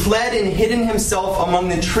he had fled and hidden himself among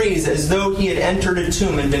the trees as though he had entered a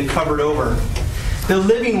tomb and been covered over. The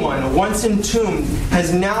living one, once entombed,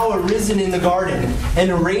 has now arisen in the garden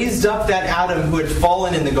and raised up that Adam who had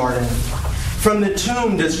fallen in the garden. From the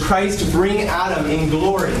tomb does Christ bring Adam in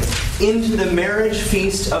glory into the marriage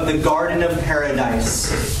feast of the Garden of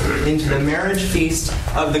Paradise. Into the marriage feast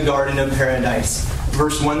of the Garden of Paradise.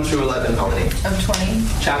 Verse 1 through 11, Melanie. Of 20.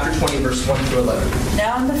 Chapter 20, verse 1 through 11.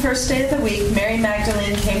 Now on the first day of the week, Mary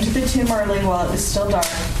Magdalene came to the tomb early while it was still dark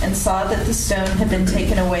and saw that the stone had been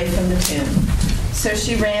taken away from the tomb. So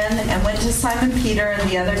she ran and went to Simon Peter and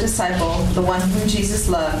the other disciple, the one whom Jesus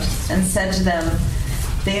loved, and said to them,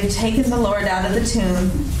 They have taken the Lord out of the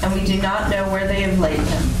tomb, and we do not know where they have laid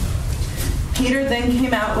him. Peter then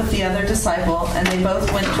came out with the other disciple, and they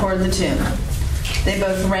both went toward the tomb. They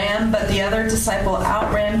both ran, but the other disciple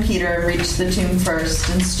outran Peter and reached the tomb first.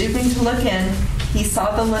 And stooping to look in, he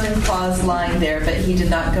saw the linen cloths lying there, but he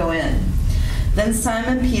did not go in. Then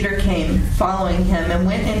Simon Peter came, following him, and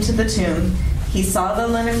went into the tomb. He saw the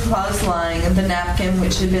linen cloths lying, and the napkin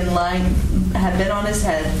which had been on his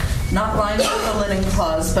head, not lying with the linen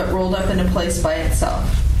cloths, but rolled up in a place by itself.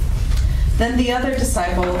 Then the other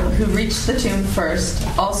disciple, who reached the tomb first,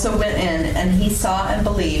 also went in, and he saw and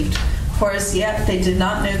believed, for as yet they did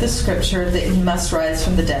not know the scripture that he must rise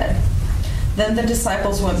from the dead. Then the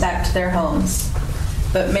disciples went back to their homes.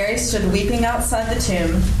 But Mary stood weeping outside the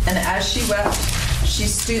tomb, and as she wept, she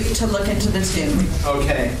stooped to look into the tomb.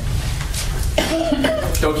 Okay.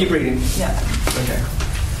 Don't keep reading. Yeah. Okay.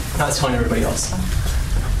 Not telling everybody else.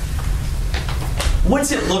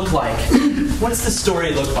 What's it look like? What's the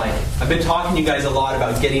story look like? I've been talking to you guys a lot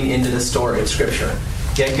about getting into the story of Scripture.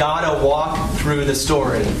 You gotta walk through the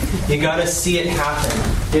story. You gotta see it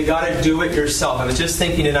happen. You gotta do it yourself. I was just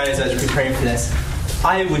thinking tonight as I was preparing for this,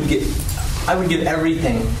 I would give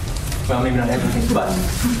everything, well, maybe not everything, but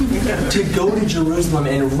to go to Jerusalem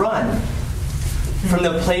and run from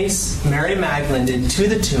the place Mary Magdalene did to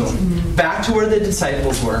the tomb, back to where the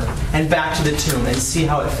disciples were, and back to the tomb, and see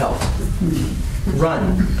how it felt.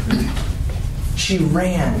 Run. She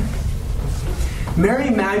ran.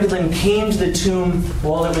 Mary Magdalene came to the tomb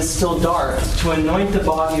while it was still dark to anoint the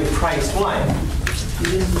body of Christ. Why?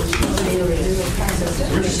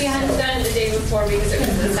 She hadn't done it the day before because it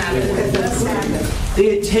was the Sabbath.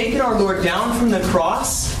 They had taken our Lord down from the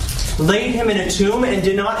cross, laid him in a tomb, and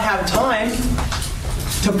did not have time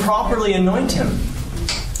to properly anoint him.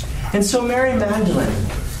 And so Mary Magdalene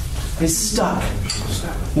is stuck,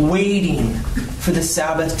 waiting for the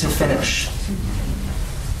Sabbath to finish.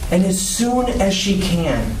 And as soon as she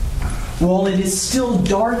can, while it is still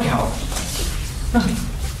dark out,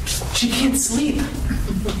 she can't sleep.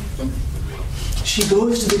 She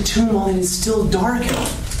goes to the tomb while it is still dark out.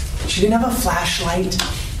 She didn't have a flashlight.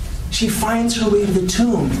 She finds her way to the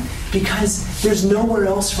tomb because there's nowhere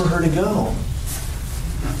else for her to go.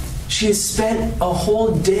 She has spent a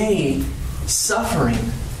whole day suffering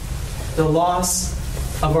the loss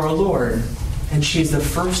of our Lord, and she is the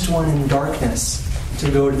first one in darkness to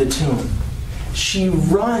go to the tomb. she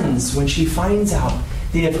runs when she finds out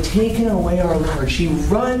they have taken away our Lord. She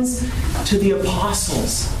runs to the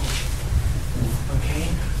apostles. Okay?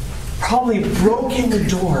 Probably broke in the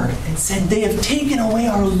door and said, they have taken away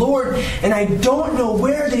our Lord, and I don't know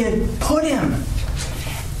where they had put him.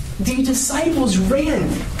 The disciples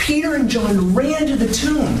ran. Peter and John ran to the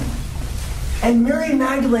tomb. And Mary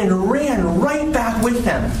Magdalene ran right back with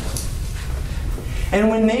them. And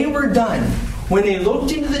when they were done, when they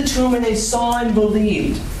looked into the tomb and they saw and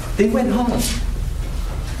believed, they went home.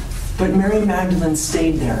 But Mary Magdalene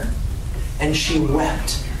stayed there, and she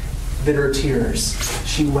wept bitter tears.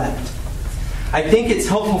 She wept. I think it's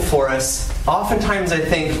helpful for us. Oftentimes I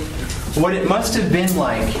think what it must have been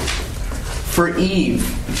like for Eve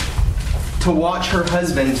to watch her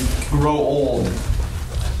husband grow old,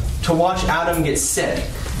 to watch Adam get sick,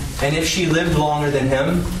 and if she lived longer than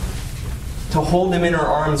him, to hold him in her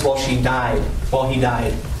arms while he died.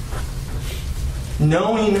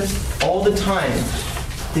 Knowing all the time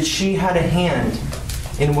that she had a hand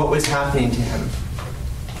in what was happening to him.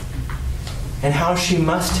 And how she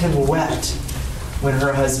must have wept when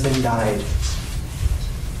her husband died.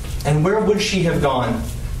 And where would she have gone?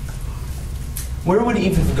 Where would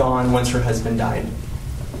Eve have gone once her husband died?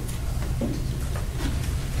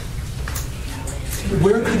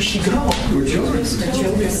 Where could she go? Your children.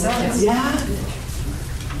 Yeah.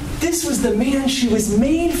 This was the man she was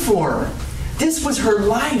made for. This was her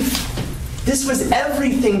life. This was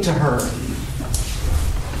everything to her.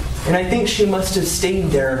 And I think she must have stayed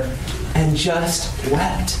there and just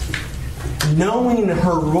wept, knowing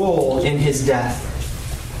her role in his death.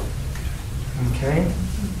 Okay?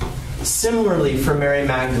 Similarly for Mary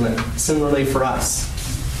Magdalene, similarly for us,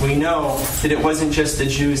 we know that it wasn't just the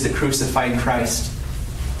Jews that crucified Christ,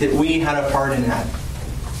 that we had a part in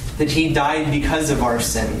that he died because of our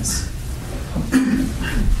sins.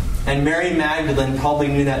 And Mary Magdalene probably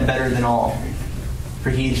knew that better than all,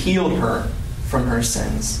 for he had healed her from her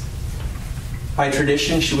sins. By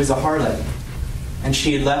tradition, she was a harlot, and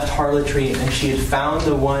she had left harlotry, and she had found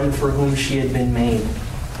the one for whom she had been made,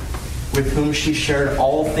 with whom she shared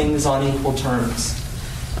all things on equal terms,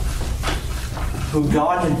 who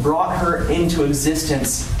God had brought her into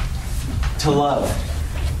existence to love.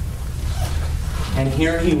 And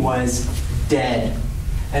here he was, dead.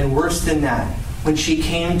 And worse than that, when she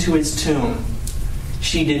came to his tomb,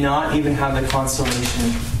 she did not even have the consolation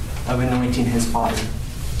of anointing his body.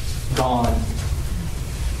 Gone.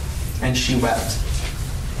 And she wept.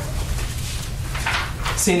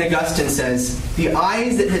 St. Augustine says, the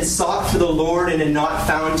eyes that had sought for the Lord and had not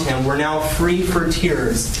found him were now free for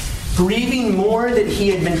tears, grieving more that he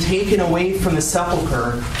had been taken away from the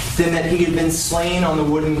sepulchre than that he had been slain on the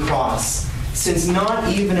wooden cross, since not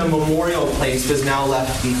even a memorial place was now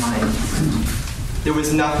left behind. There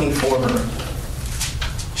was nothing for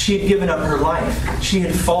her. She had given up her life. She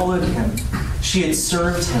had followed him. She had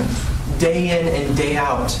served him day in and day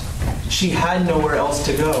out. She had nowhere else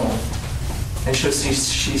to go. And so she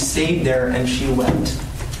stayed there and she wept.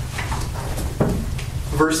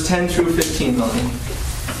 Verse 10 through 15, Melanie.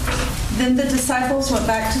 Then the disciples went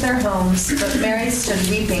back to their homes, but Mary stood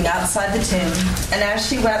weeping outside the tomb. And as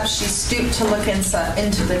she wept, she stooped to look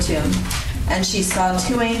into the tomb. And she saw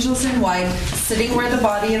two angels in white sitting where the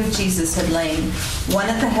body of Jesus had lain, one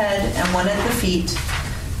at the head and one at the feet.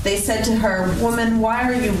 They said to her, "Woman, why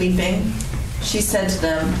are you weeping?" She said to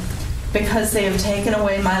them, "Because they have taken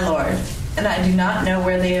away my Lord, and I do not know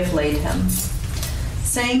where they have laid him."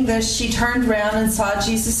 Saying this, she turned round and saw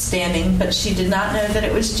Jesus standing, but she did not know that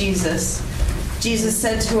it was Jesus. Jesus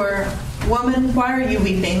said to her, "Woman, why are you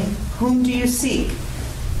weeping? Whom do you seek?"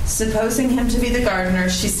 Supposing him to be the gardener,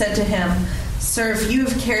 she said to him, "Sir, if you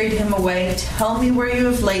have carried him away, tell me where you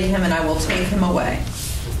have laid him, and I will take him away."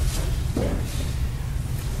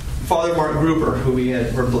 Father Mark Gruber, who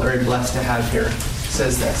we're very blessed to have here,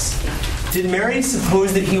 says this. Did Mary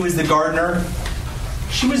suppose that he was the gardener?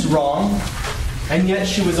 She was wrong, and yet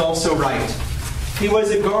she was also right. He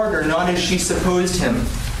was a gardener, not as she supposed him.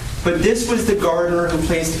 But this was the gardener who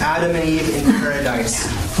placed Adam and Eve in paradise,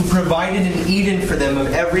 who provided an Eden for them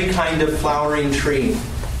of every kind of flowering tree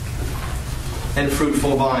and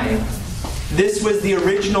fruitful vine. This was the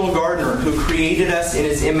original gardener who created us in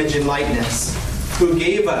his image and likeness, who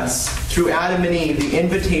gave us, through Adam and Eve, the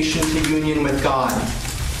invitation to union with God,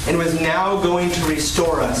 and was now going to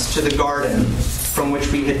restore us to the garden from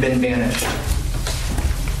which we had been banished.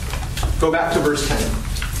 Go back to verse 10.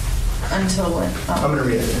 Until when? I'm going to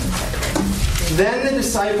read it. Then the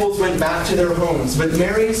disciples went back to their homes, but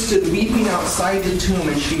Mary stood weeping outside the tomb,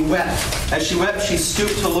 and she wept. As she wept, she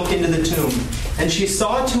stooped to look into the tomb. And she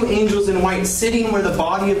saw 2 angels in white sitting where the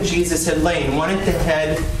body of Jesus had lain, one at the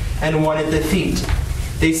head and one at the feet.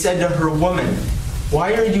 They said to her, "Woman,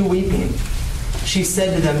 why are you weeping?" She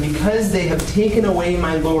said to them, "Because they have taken away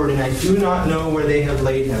my Lord, and I do not know where they have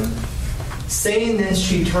laid him." Saying this,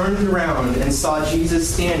 she turned around and saw Jesus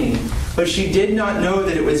standing, but she did not know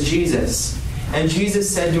that it was Jesus. And Jesus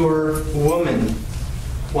said to her, "Woman,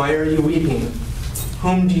 why are you weeping?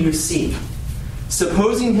 Whom do you seek?"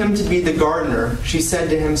 Supposing him to be the gardener, she said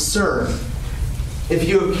to him, "Sir, if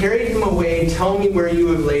you have carried him away, tell me where you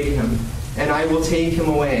have laid him, and I will take him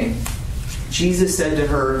away." Jesus said to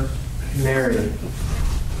her, "Mary."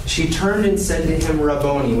 She turned and said to him,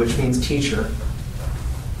 "Rabboni," which means teacher.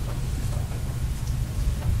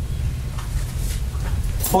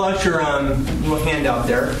 Pull out your little handout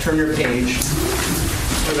there. Turn your page.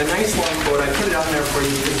 We have a nice long quote. I put it out there for you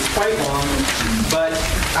because it's quite long, but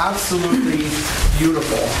absolutely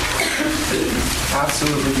beautiful.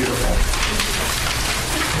 Absolutely beautiful.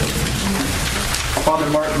 Father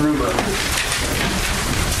Mark Gruber.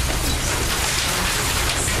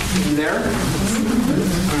 You there?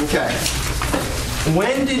 Okay.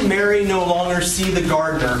 When did Mary no longer see the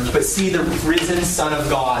gardener, but see the risen Son of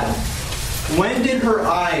God? When did her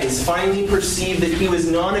eyes finally perceive that he was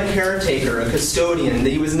not a caretaker, a custodian, that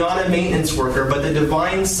he was not a maintenance worker, but the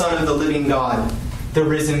divine Son of the living God, the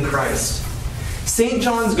risen Christ? St.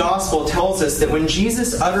 John's Gospel tells us that when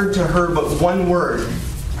Jesus uttered to her but one word,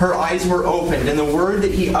 her eyes were opened, and the word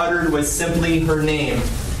that he uttered was simply her name,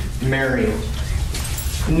 Mary.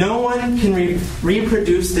 No one can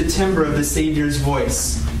reproduce the timbre of the Savior's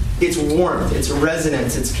voice, its warmth, its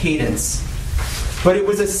resonance, its cadence. But it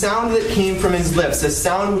was a sound that came from his lips, a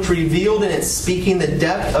sound which revealed in its speaking the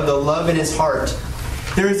depth of the love in his heart.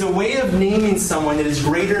 There is a way of naming someone that is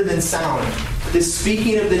greater than sound, the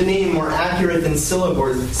speaking of the name more accurate than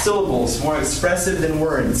syllables, more expressive than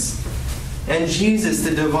words. And Jesus,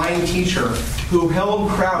 the divine teacher, who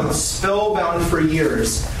held crowds spellbound for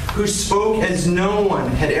years, who spoke as no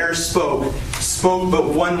one had ever spoke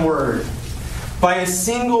but one word. By a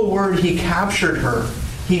single word he captured her.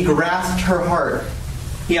 He grasped her heart.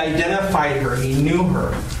 He identified her. He knew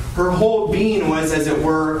her. Her whole being was, as it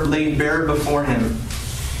were, laid bare before him.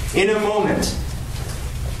 In a moment,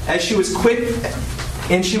 as she was quickened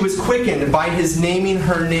by his naming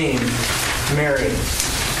her name, Mary.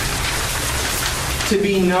 To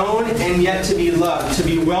be known and yet to be loved, to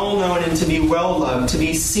be well known and to be well loved, to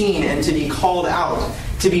be seen and to be called out,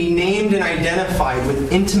 to be named and identified with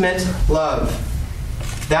intimate love.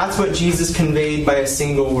 That's what Jesus conveyed by a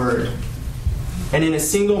single word. And in a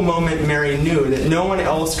single moment, Mary knew that no one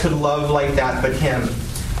else could love like that but him.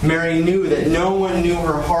 Mary knew that no one knew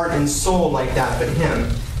her heart and soul like that but him.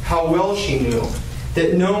 How well she knew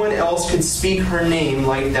that no one else could speak her name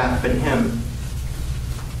like that but him.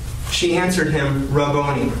 She answered him,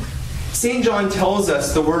 Rabboni. St. John tells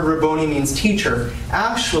us the word Rabboni means teacher.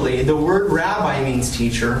 Actually, the word rabbi means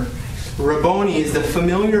teacher. Rabboni is the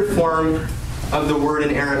familiar form of the word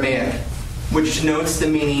in Aramaic, which denotes the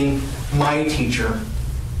meaning, my teacher.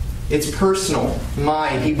 It's personal.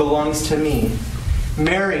 My, he belongs to me.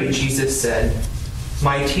 Mary, Jesus said.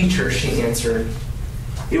 My teacher, she answered.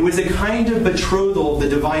 It was a kind of betrothal of the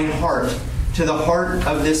divine heart to the heart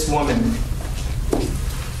of this woman.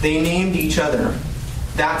 They named each other.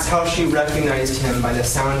 That's how she recognized him, by the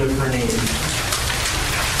sound of her name.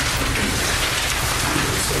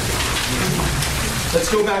 Let's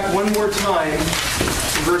go back one more time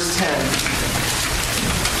to verse 10.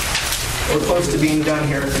 We're close to being done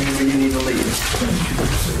here for you, but you need to leave.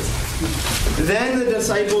 Then the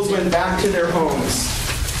disciples went back to their homes.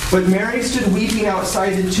 But Mary stood weeping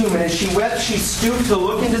outside the tomb, and as she wept, she stooped to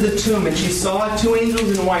look into the tomb, and she saw 2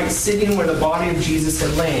 angels in white sitting where the body of Jesus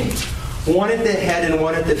had lain, one at the head and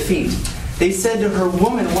one at the feet. They said to her,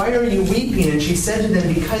 Woman, why are you weeping? And she said to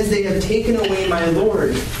them, Because they have taken away my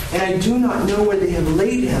Lord, and I do not know where they have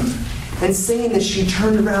laid him. And saying this, she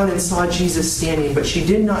turned around and saw Jesus standing, but she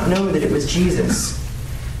did not know that it was Jesus.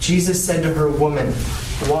 Jesus said to her, Woman,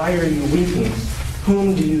 why are you weeping?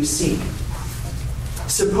 Whom do you seek?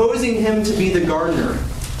 Supposing him to be the gardener,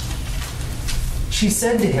 she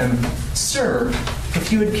said to him, Sir,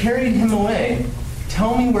 if you had carried him away,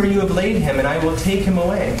 tell me where you have laid him, and I will take him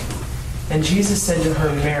away. And Jesus said to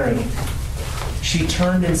her, Mary. She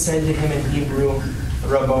turned and said to him in Hebrew,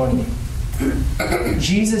 Rabboni.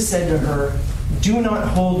 Jesus said to her, Do not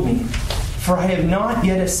hold me, for I have not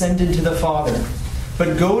yet ascended to the Father.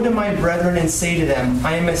 But go to my brethren and say to them,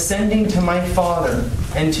 I am ascending to my Father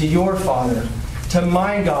and to your Father, to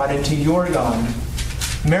my God and to your God."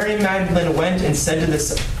 Mary Magdalene went and said to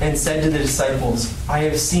the disciples, "I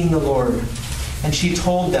have seen the Lord." And she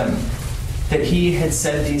told them that he had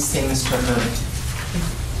said these things to her.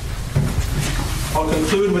 I'll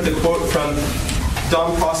conclude with a quote from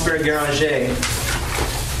Dom Prosper Guéranger,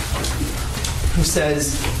 who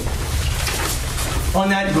says, "On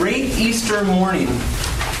that great Easter morning,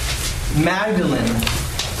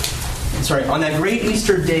 on that great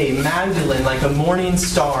Easter day, Magdalene, like a morning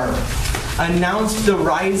star, announced the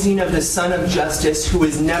rising of the Son of Justice, who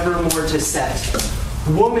is never more to set.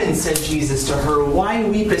 'Woman,' said Jesus to her, 'why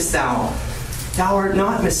weepest thou? Thou art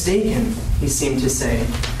not mistaken,' he seemed to say.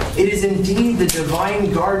 'It is indeed the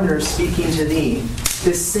divine gardener speaking to thee,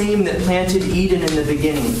 the same that planted Eden in the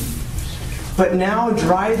beginning. But now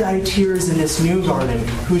dry thy tears in this new garden,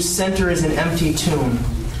 whose center is an empty tomb.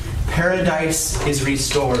 Paradise is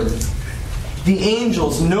restored. The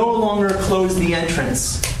angels no longer close the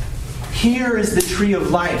entrance. Here is the tree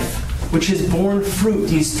of life, which has borne fruit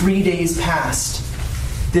these 3 days past.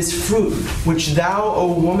 This fruit, which thou, O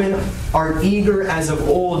woman, art eager as of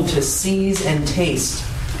old to seize and taste,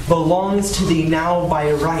 belongs to thee now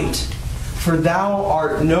by right, for thou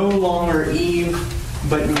art no longer Eve,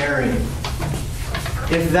 but Mary.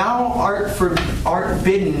 If thou art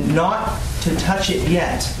bidden not to touch it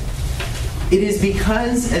yet, it is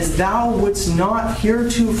because as thou wouldst not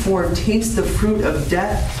heretofore taste the fruit of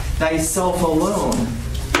death thyself alone,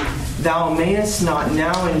 thou mayest not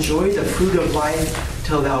now enjoy the fruit of life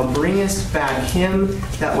till thou bringest back him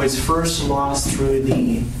that was first lost through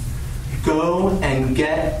thee. Go and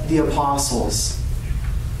get the apostles."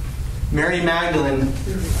 Mary Magdalene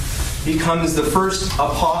becomes the first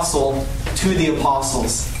apostle to the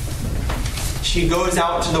apostles. She goes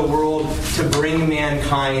out to the world to bring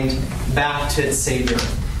mankind back to its Savior.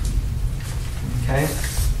 Okay?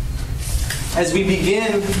 As we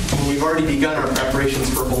begin, we've already begun our preparations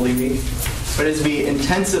for Holy Week, but as we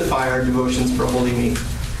intensify our devotions for Holy Week,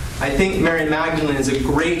 I think Mary Magdalene is a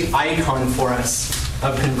great icon for us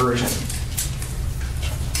of conversion.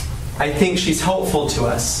 I think she's helpful to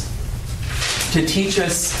us to teach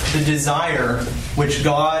us the desire which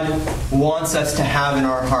God wants us to have in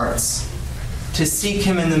our hearts, to seek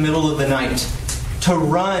him in the middle of the night, to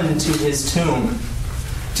run to his tomb,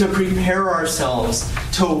 to prepare ourselves,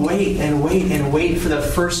 to wait and wait and wait for the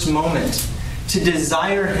first moment, to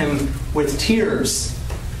desire him with tears.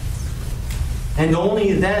 And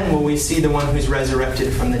only then will we see the one who's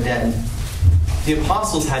resurrected from the dead. The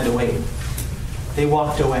apostles had to wait. They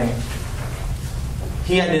walked away.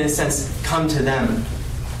 He had, in a sense, come to them.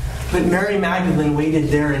 But Mary Magdalene waited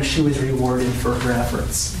there, and she was rewarded for her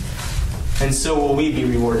efforts. And so will we be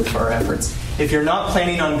rewarded for our efforts. If you're not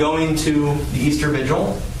planning on going to the Easter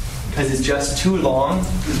Vigil, because it's just too long,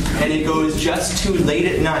 and it goes just too late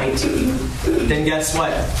at night, then guess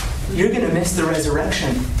what? You're going to miss the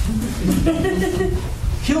resurrection.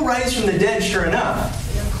 He'll rise from the dead, sure enough,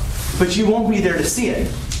 but you won't be there to see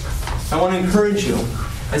it. I want to encourage you,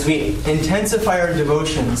 as we intensify our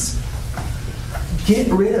devotions, get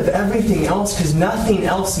rid of everything else, because nothing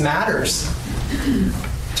else matters.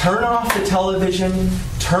 Turn off the television,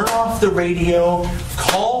 turn off the radio,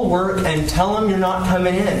 call work and tell them you're not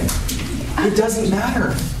coming in. It doesn't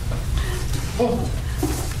matter.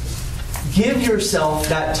 Give yourself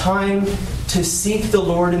that time to seek the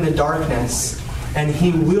Lord in the darkness, and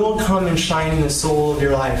he will come and shine in the soul of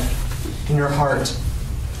your life, in your heart.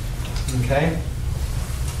 Okay?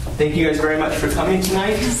 Thank you guys very much for coming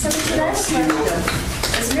tonight. I'll see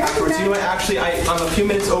you afterwards. You know what? Actually, I'm a few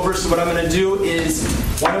minutes over, so what I'm going to do is,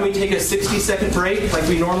 why don't we take a 60-second break like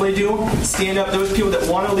we normally do? Stand up. Those people that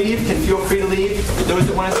want to leave can feel free to leave. Those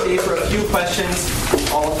that want to stay for a few questions,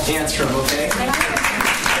 I'll answer them, okay?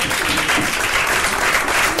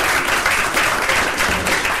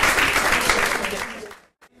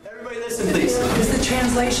 Everybody listen, please. Is the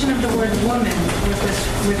translation of the word woman,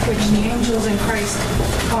 with which the angels in Christ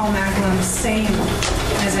call Magdalene, the same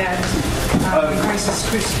as at when Christ is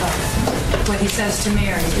crucified? What he says to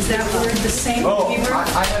Mary. Is that word the same in Hebrew?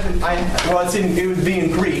 Well, it would be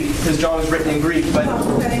in Greek, because John was written in Greek, but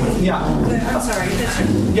yeah. I'm sorry.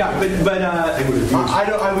 Yeah, but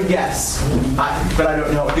I would guess, but I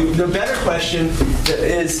don't know. The better question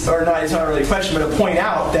is, or not, it's not really a question, but to point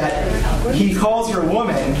out that he calls her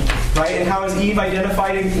woman, right? And how is Eve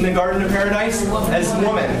identified in the Garden of Paradise? As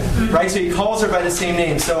woman, right? So he calls her by the same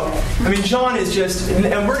name. So, I mean, John is just,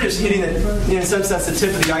 and we're just hitting in some sense, the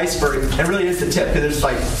tip of the iceberg. It really is the tip, because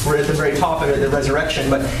we're at the very top of it, the resurrection.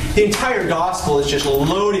 But the entire gospel is just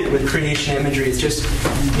loaded with creation imagery. It's just,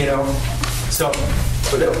 so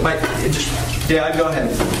Yeah, go ahead.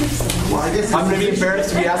 Well, I guess I'm going to be embarrassed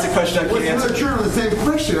to be asked a question I can't answer. Well, sure, the same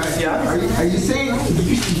question. Are you saying, did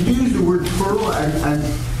you use the word pearl and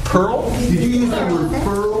pearl? Did you use the word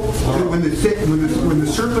pearl when the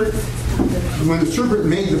serpent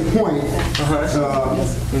made the point?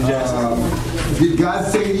 Did God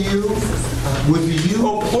say to you? Was it you?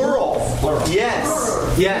 Oh, plural. Yes.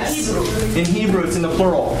 Yes. In Hebrew, it's in the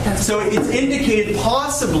plural. So it's indicated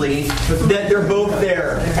possibly that they're both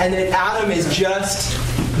there, and that Adam is just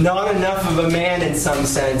not enough of a man in some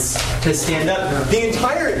sense to stand up. The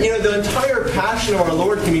entire passion of our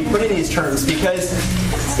Lord can be put in these terms because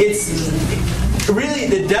it's really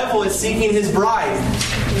the devil is seeking his bride.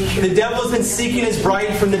 The devil has been seeking his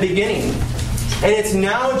bride from the beginning. And it's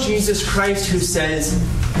now Jesus Christ who says,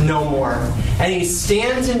 no more. And he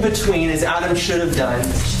stands in between, as Adam should have done,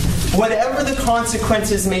 whatever the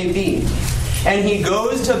consequences may be. And he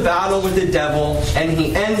goes to battle with the devil, and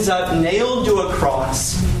he ends up nailed to a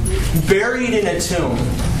cross, buried in a tomb.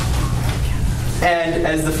 And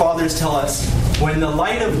as the fathers tell us, when the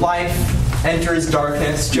light of life enters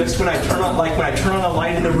darkness, just when I turn on a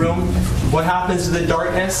light in the room, what happens to the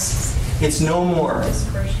darkness? It's no more.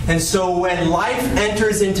 And so when life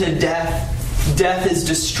enters into death, death is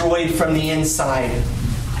destroyed from the inside.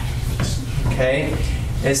 Okay?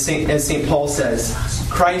 As St. Paul says,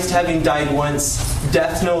 Christ having died once,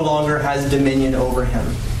 death no longer has dominion over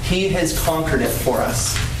him. He has conquered it for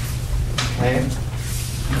us. Okay?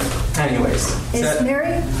 Anyways. Is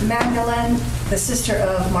Mary Magdalene the sister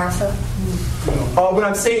of Martha? What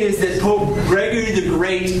I'm saying is that Pope Gregory the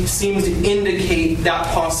Great seems to indicate that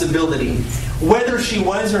possibility. Whether she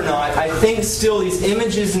was or not, I think still these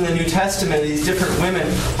images in the New Testament of these different women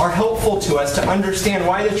are helpful to us to understand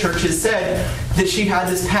why the Church has said that she had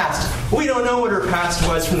this past. We don't know what her past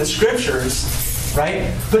was from the Scriptures,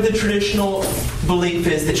 right? But the traditional belief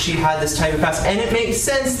is that she had this type of past. And it makes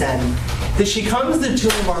sense then that she comes to the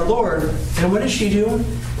tomb of our Lord, and what does she do?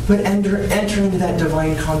 But enter into that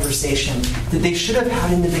divine conversation that they should have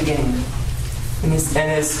had in the beginning. And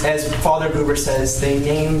as Father Gruber says, they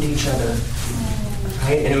named each other.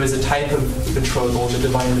 Right? And it was a type of betrothal, the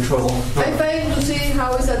divine betrothal. I find to see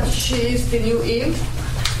how is that she is the new Eve,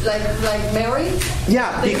 like Mary.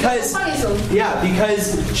 Yeah, because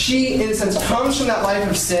she, in a sense, comes from that life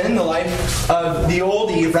of sin, the life of the old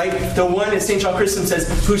Eve, right? The one, as St. John Chrysostom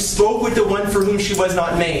says, who spoke with the one for whom she was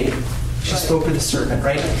not made. She spoke with the serpent,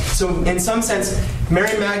 right? So in some sense,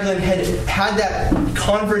 Mary Magdalene had that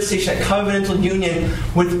conversation, that covenantal union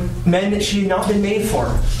with men that she had not been made for,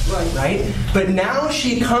 right? But now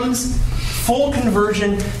she comes full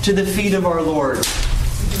conversion to the feet of our Lord,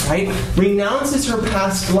 right? Renounces her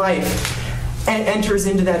past life and enters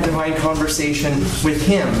into that divine conversation with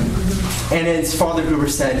him. And as Father Gruber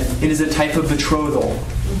said, it is a type of betrothal.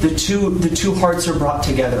 The two hearts are brought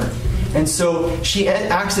together. And so she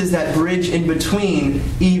acts as that bridge in between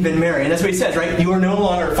Eve and Mary. And that's what he says, right? You are no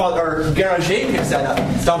longer, or Guéranger picks that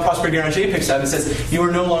up. Don Prosper Guéranger picks that up and says, you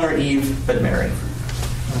are no longer Eve, but Mary.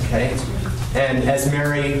 Okay? And as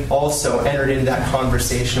Mary also entered into that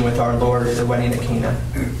conversation with our Lord at the wedding at Cana.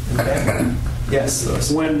 Okay? Yes,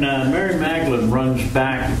 Louis. When Mary Magdalene runs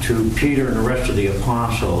back to Peter and the rest of the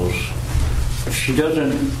apostles, she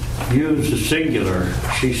doesn't use the singular.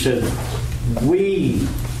 She said, we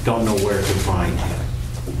don't know where to find him.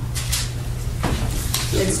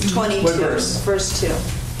 It's 22, verse 2.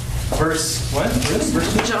 Verse what?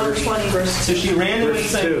 Verse 2? John 20, verse 2. So she ran to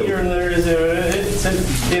St. Peter, and it said,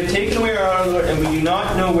 they have taken away our Lord, and we do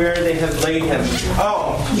not know where they have laid him.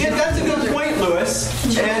 Oh, yeah, that's a good point,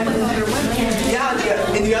 Louis. And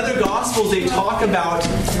yeah, in the other Gospels, they talk about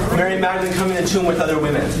Mary Magdalene coming to the tomb with other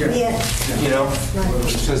women. Yeah. You know? It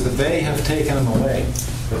says that they have taken him away.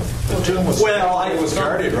 The tomb was, was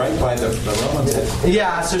guarded, right, by the Romans.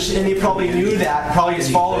 Yeah, so and he probably knew that. Probably his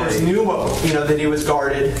followers knew that he was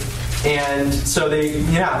guarded. And so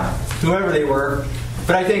whoever they were.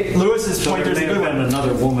 But I think Lewis's point is a good one.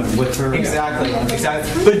 Another woman with her. Exactly.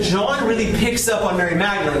 But John really picks up on Mary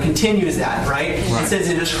Magdalene and continues that, right? It says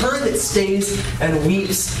it is her that stays and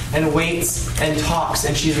weeps and waits and talks,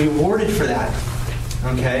 and she's rewarded for that.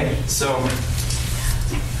 Okay? So,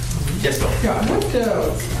 yes, Bill.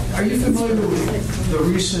 Yeah, are you familiar with the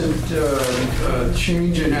recent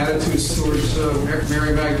change in attitudes towards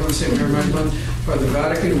Mary Magdalene, St. Mary Magdalene, by the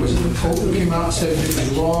Vatican? Was it the Pope who came out and said it was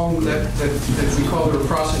wrong that we called her a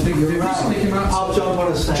prostitute? They recently came out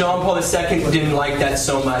and said John Paul II didn't like that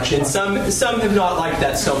so much, and some have not liked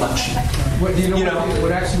that so much. What, do you know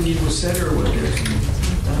what actually was said, or what did it?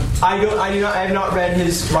 I have not read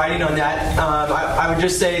his writing on that. I would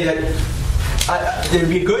just say that It'd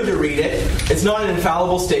be good to read it. It's not an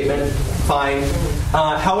infallible statement. Fine.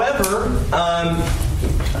 However,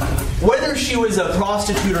 whether she was a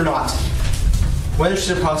prostitute or not,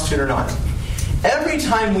 every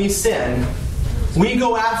time we sin, we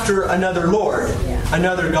go after another Lord,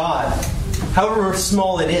 another God, however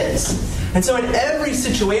small it is. And so in every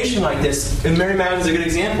situation like this, and Mary Magdalene's a good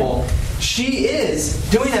example, she is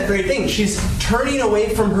doing that very thing. She's turning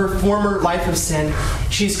away from her former life of sin.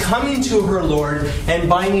 She's coming to her Lord and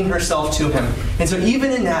binding herself to Him. And so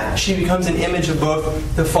even in that, she becomes an image of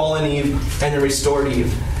both the fallen Eve and the restored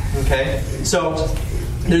Eve. Okay? So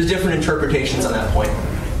there's different interpretations on that point.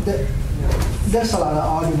 There's a lot of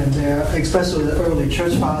argument there, especially the early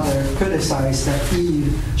church father criticized that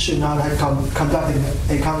Eve should not have conducted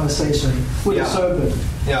a conversation with a servant,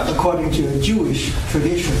 according to a Jewish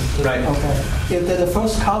tradition. Right. Okay. If they're the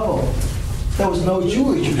first couple, there was no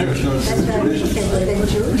Jewish tradition. That's why we can live in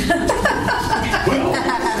Jewish.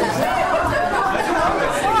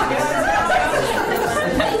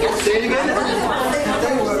 Say it again?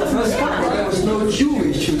 They were the first couple. There was no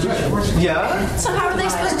Jewish tradition. Yeah? So how are they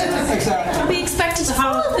supposed to be expected to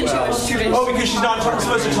follow the Jewish tradition? Oh, because she's not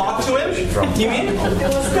supposed to talk to him? You mean?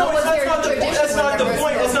 No, that's not the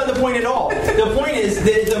point. That's not the point at all. The point is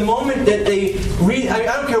that the moment that they read, I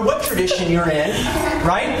don't care what tradition you're in,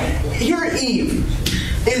 right? Here Eve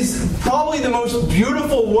is probably the most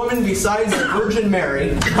beautiful woman besides the Virgin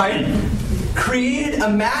Mary, right? Created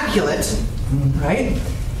immaculate, right?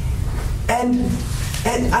 And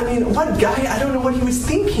I mean, what guy? I don't know what he was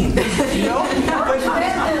thinking, you know.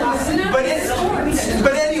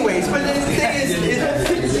 But anyways, the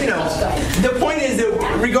thing is, you know, the point is that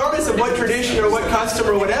regardless of what tradition or what custom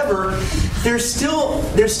or whatever, there's still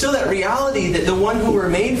that reality that the one who we're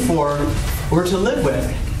made for, we're to live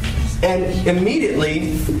with. And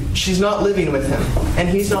immediately, she's not living with him, and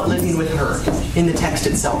he's not living with her in the text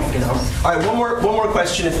itself. You know. All right, one more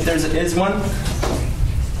question, if there is one.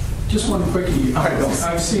 Just one quickie. All right, go.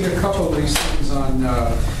 I've seen a couple of these things on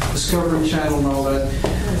Discovery Channel and all that.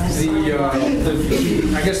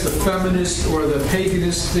 I guess the feminist or the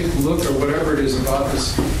paganistic look or whatever it is about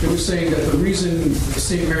this, they were saying that the reason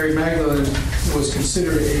St. Mary Magdalene was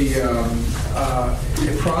considered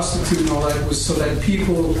a prostitute and all that was so that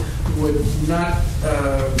people would not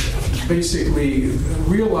basically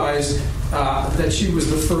realize that she was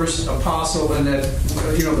the first apostle and that,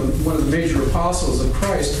 one of the major apostles of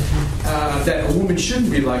Christ, that a woman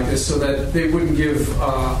shouldn't be like this, so that they wouldn't give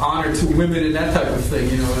honor to women and that type of thing.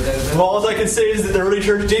 Well, all I can say is that the early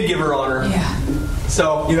church did give her honor. Yeah.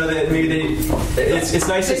 So it's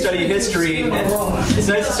nice to study history. It's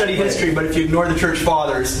nice to study history, but if you ignore the church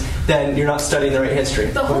fathers, then you're not studying the right history.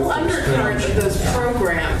 The whole undercurrent of those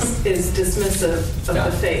programs is dismissive of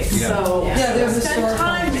the faith. Yeah. So they're spend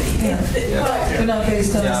time. They're not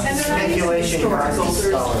based on speculation. So,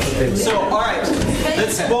 all right.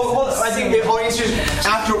 I think all you answers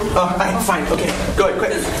after. Fine. Okay. Go ahead.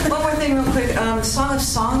 Quick. One more thing, real quick. Song of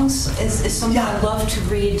Songs is something I love to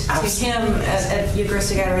read to him at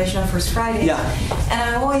Eucharistic Adoration on First Friday. Yeah. And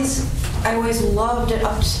I always loved it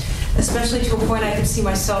especially to a point I could see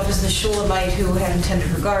myself as the Shulamite who had tended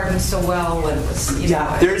her garden so well and was,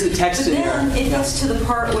 there's a text in there. Then it gets to the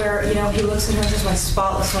part where, he looks at her and says, my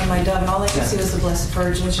spotless one, my dove, and all I could see was the Blessed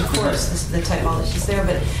Virgin, which of course is the typology is there.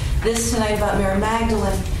 But this tonight about Mary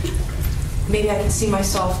Magdalene, maybe I can see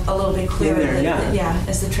myself a little bit clearer.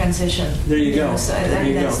 As the transition. There you go.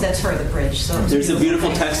 That's her, the bridge. So there's a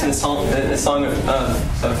beautiful text in the Song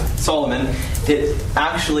of Solomon that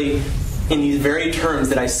actually, in these very terms,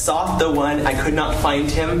 that I sought the one, I could not find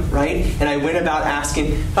him, right? And I went about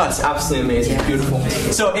asking. Oh, it's absolutely amazing. Yeah. Beautiful.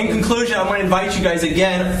 So in conclusion, I want to invite you guys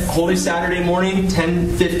again. Holy Saturday morning,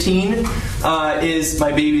 10:15, is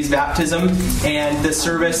my baby's baptism and the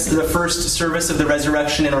first service of the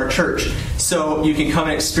resurrection in our church. So you can come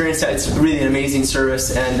and experience that. It's really an amazing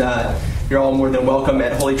service, and you're all more than welcome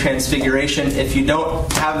at Holy Transfiguration. If you don't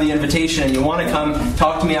have the invitation and you want to come,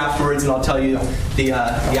 talk to me afterwards and I'll tell you the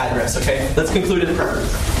address, okay? Let's conclude in prayer.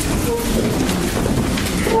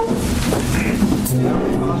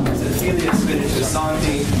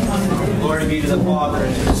 Glory be to the Father,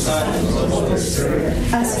 and to the Son, and to the Holy Spirit.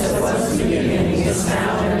 As it was in the beginning, is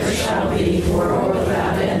now, and ever shall be, world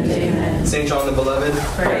without end. Amen. St. John the Beloved,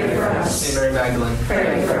 pray for us. St. Mary Magdalene,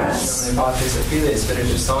 pray for us.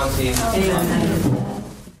 Amen.